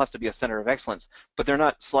still has to be a center of excellence, but they're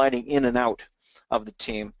not sliding in and out of the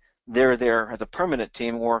team. They're there as a permanent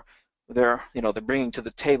team, or they're bringing to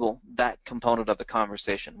the table that component of the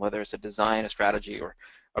conversation, whether it's a design, a strategy, or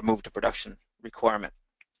a move to production requirement.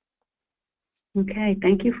 Okay,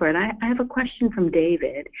 thank you for it. I have a question from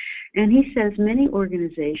David, and he says many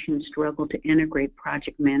organizations struggle to integrate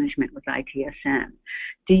project management with ITSM.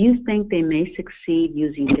 Do you think they may succeed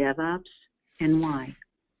using DevOps, and why?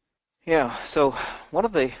 Yeah, so one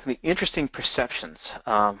of the interesting perceptions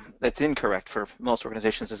that's incorrect for most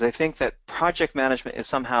organizations is they think that project management is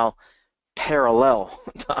somehow parallel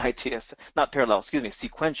to ITS, not parallel, excuse me,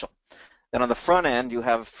 sequential. Then on the front end, you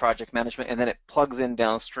have project management, and then it plugs in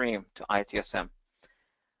downstream to ITSM.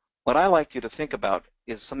 What I like you to think about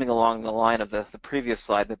is something along the line of the previous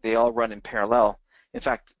slide, that they all run in parallel. In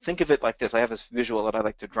fact, think of it like this. I have this visual that I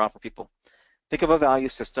like to draw for people. Think of a value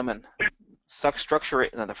system and structure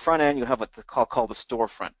it, and on the front end, you have what they call the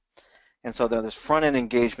storefront. And so there's front-end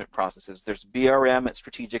engagement processes. There's BRM at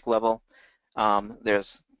strategic level.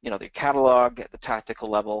 There's the catalog at the tactical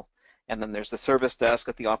level, and then there's the service desk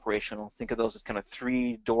at the operational. Think of those as kind of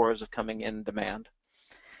three doors of coming in demand.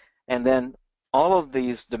 And then all of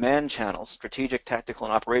these demand channels, strategic, tactical,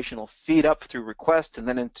 and operational, feed up through requests and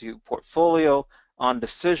then into portfolio on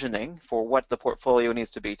decisioning for what the portfolio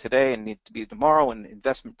needs to be today and needs to be tomorrow, and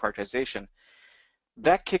investment prioritization.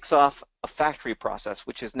 That kicks off a factory process,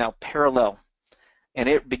 which is now parallel, and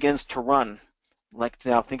it begins to run. Like,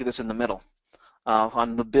 now think of this in the middle.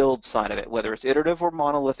 On the build side of it, whether it's iterative or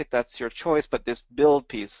monolithic, that's your choice, but this build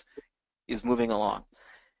piece is moving along.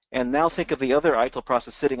 And now think of the other ITIL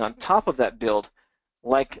process sitting on top of that build,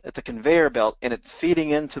 like at the conveyor belt, and it's feeding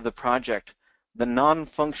into the project the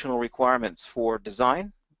non-functional requirements for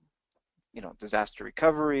design, disaster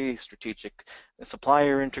recovery, strategic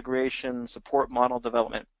supplier integration, support model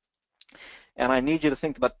development. and I need you to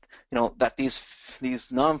think about, that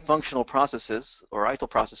these non-functional processes or idle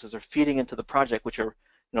processes are feeding into the project, which are,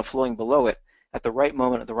 flowing below it at the right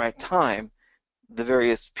moment, at the right time, the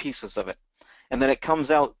various pieces of it. And then it comes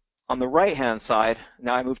out on the right-hand side.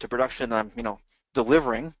 Now I move to production, and I'm,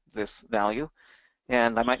 delivering this value,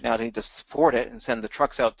 and I might now need to support it and send the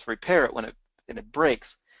trucks out to repair it when it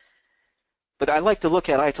breaks. But I like to look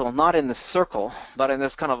at ITIL not in this circle, but in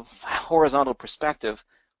this kind of horizontal perspective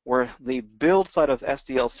where the build side of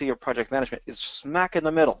SDLC or project management is smack in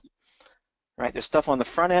the middle. Right? There's stuff on the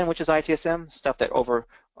front end, which is ITSM, stuff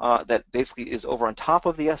that basically is over on top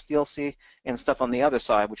of the SDLC, and stuff on the other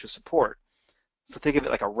side, which is support. So think of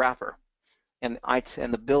it like a wrapper, and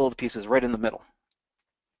the build piece is right in the middle.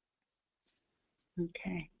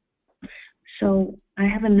 Okay. So I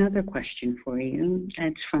have another question for you.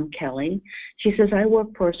 It's from Kelly. She says, I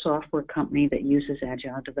work for a software company that uses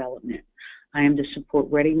agile development. I am the support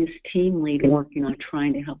readiness team lead working on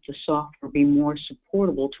trying to help the software be more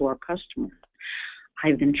supportable to our customers.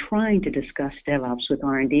 I've been trying to discuss DevOps with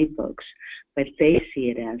R&D folks, but they see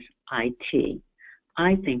it as IT.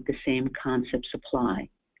 I think the same concepts apply.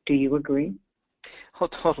 Do you agree? Oh,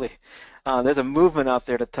 totally. There's a movement out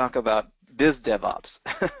there to talk about biz DevOps,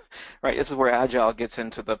 right? This is where Agile gets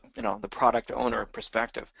into the, the product owner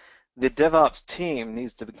perspective. The DevOps team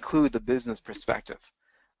needs to include the business perspective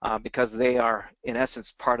because they are, in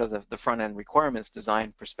essence, part of the front-end requirements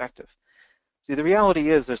design perspective. See, the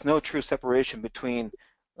reality is there's no true separation between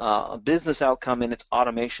a business outcome and its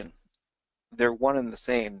automation. They're one and the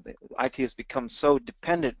same. IT has become so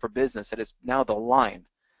dependent for business that it's now the line.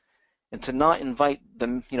 And to not invite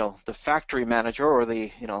the, the factory manager or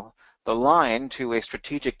the, the line to a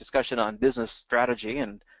strategic discussion on business strategy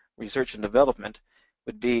and research and development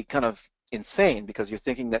would be kind of insane because you're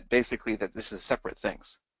thinking that basically that this is separate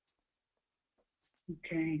things.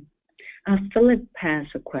 Okay. Philip has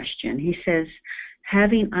a question. He says,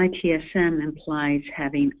 having ITSM implies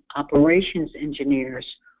having operations engineers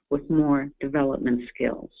with more development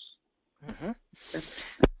skills. Mm-hmm.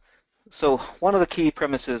 So one of the key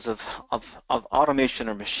premises of automation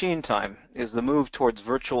or machine time is the move towards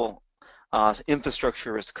virtual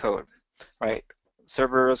infrastructure as code, right?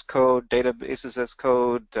 Server as code, databases as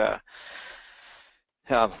code, well,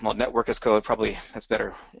 network as code, probably that's a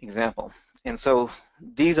better example. And so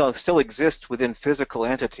these all still exist within physical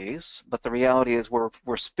entities, but the reality is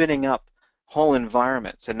we're spinning up whole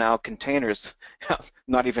environments, and now containers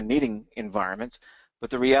not even needing environments. But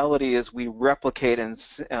the reality is we replicate and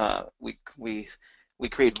we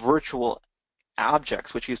create virtual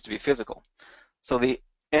objects, which used to be physical. So the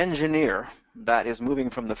engineer that is moving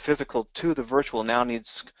from the physical to the virtual now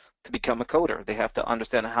needs to become a coder. They have to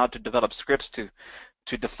understand how to develop scripts to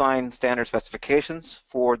define standard specifications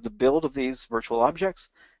for the build of these virtual objects,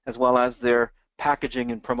 as well as their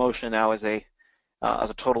packaging and promotion now as a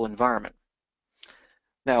total environment.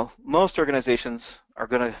 Now, most organizations are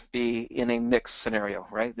going to be in a mixed scenario,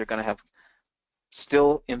 right? They're going to have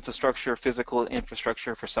still infrastructure, physical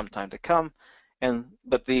infrastructure for some time to come,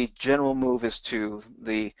 but the general move is to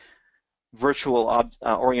the virtual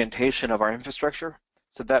orientation of our infrastructure.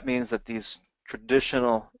 So that means that these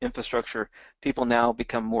traditional infrastructure people now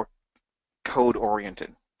become more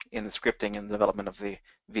code-oriented in the scripting and development of the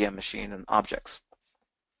VM machine and objects.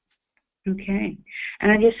 Okay,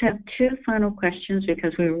 and I just have two final questions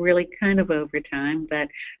because we're really kind of over time, but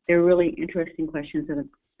they're really interesting questions that have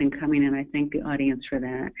been coming in. I thank the audience for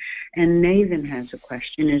that. And Nathan has a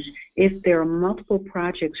question, is if there are multiple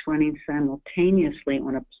projects running simultaneously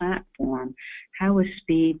on a platform, how is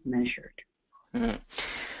speed measured? Mm-hmm.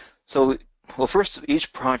 So, well, first,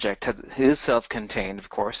 each project is self-contained, of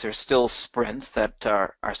course. There's still sprints that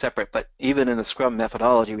are separate, but even in the Scrum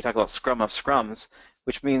methodology, we talk about Scrum of Scrums,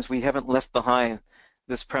 which means we haven't left behind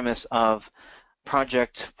this premise of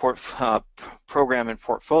project, program, and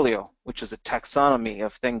portfolio, which is a taxonomy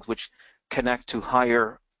of things which connect to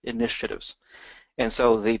higher initiatives. And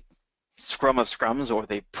so the Scrum of Scrums, or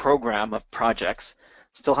the program of projects,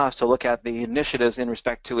 still has to look at the initiatives in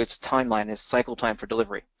respect to its timeline, its cycle time for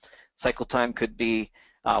delivery. Cycle time could be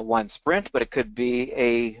one sprint, but it could be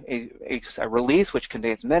a release which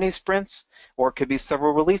contains many sprints, or it could be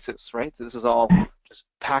several releases, right? This is all just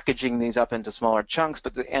packaging these up into smaller chunks,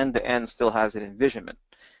 but the end-to-end still has an envisionment.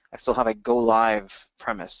 I still have a go-live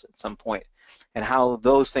premise at some point, and how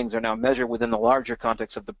those things are now measured within the larger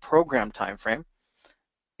context of the program time frame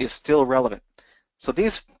is still relevant. So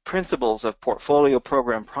these principles of portfolio,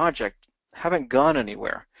 program, project haven't gone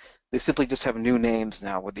anywhere. They simply just have new names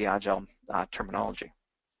now with the Agile terminology.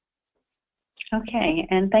 Okay,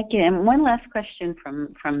 and thank you. And one last question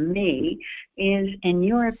from me is, in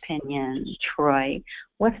your opinion, Troy,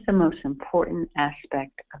 what's the most important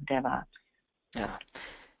aspect of DevOps? Yeah,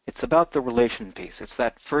 it's about the relation piece. It's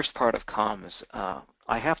that first part of comms.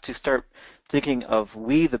 I have to start thinking of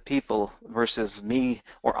we the people versus me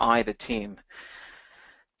or I the team.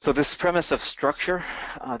 So this premise of structure,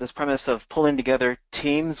 this premise of pulling together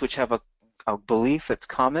teams which have a belief that's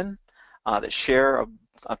common, that share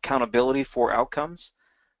accountability for outcomes,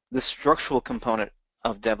 the structural component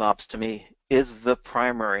of DevOps to me is the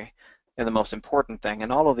primary and the most important thing,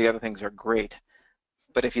 and all of the other things are great.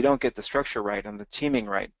 But if you don't get the structure right and the teaming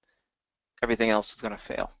right, everything else is going to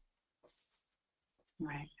fail.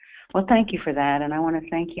 Right. Well, thank you for that, and I want to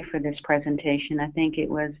thank you for this presentation. I think it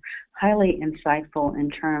was highly insightful in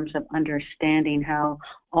terms of understanding how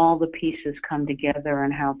all the pieces come together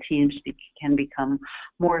and how teams can become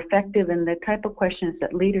more effective, and the type of questions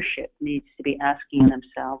that leadership needs to be asking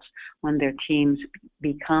themselves when their teams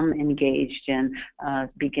become engaged and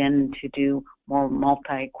begin to do more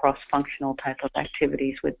cross-functional type of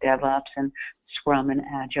activities with DevOps and Scrum and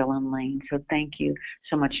Agile and Lean. So thank you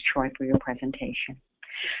so much, Troy, for your presentation.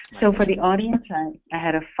 So for the audience, I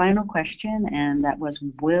had a final question, and that was,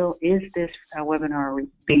 is this webinar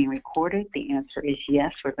being recorded? The answer is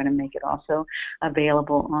yes. We're going to make it also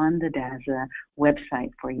available on the DASA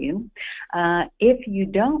website for you. If you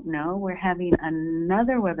don't know, we're having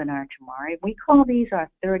another webinar tomorrow. We call these our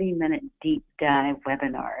 30-minute deep dive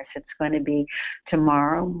webinars. It's going to be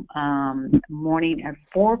tomorrow morning at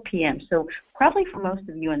 4 p.m. So probably for most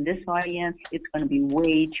of you in this audience, it's going to be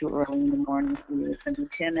way too early in the morning for you. It's going to be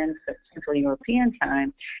 10 minutes at Central European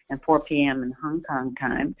time and 4 p.m. in Hong Kong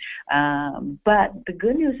time. But the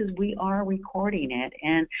good news is we are recording it,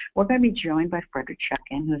 and we're going to be joined by Frederick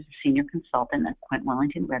Chuckin, who is a senior consultant at Quint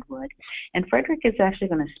Wellington Redwood. And Frederick is actually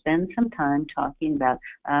going to spend some time talking about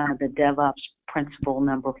the DevOps principle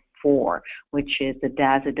number 4, which is the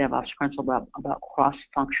DASA DevOps principle about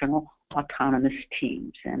cross-functional autonomous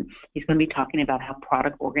teams. And he's going to be talking about how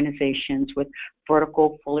product organizations with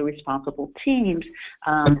vertical, fully responsible teams,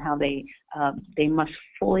 how they must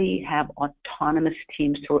fully have autonomous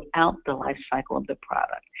teams throughout the life cycle of the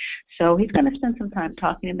product. So he's going to spend some time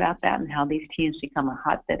talking about that and how these teams become a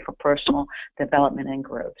hotbed for personal development and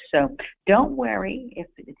growth. So don't worry, if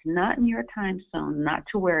it's not in your time zone, not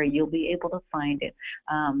to worry, you'll be able to find it.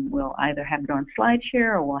 We'll either have it on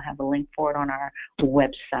SlideShare or we'll have a link for it on our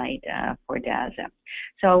website for DASA.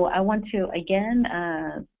 So I want to,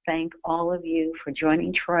 again, thank all of you for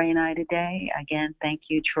joining Troy and I today. Again, thank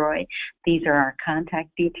you, Troy. These are our contact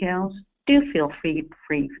details. Do feel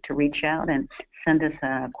free to reach out and send us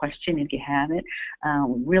a question if you have it.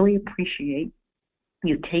 Really appreciate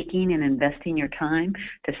you taking and investing your time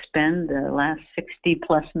to spend the last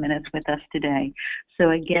 60-plus minutes with us today. So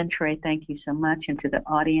again, Troy, thank you so much. And to the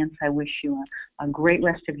audience, I wish you a great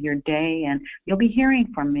rest of your day. And you'll be hearing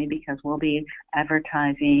from me because we'll be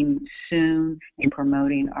advertising soon and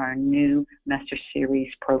promoting our new Master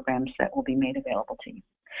Series programs that will be made available to you.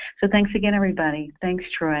 So thanks again, everybody. Thanks,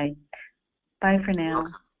 Troy. Bye for now.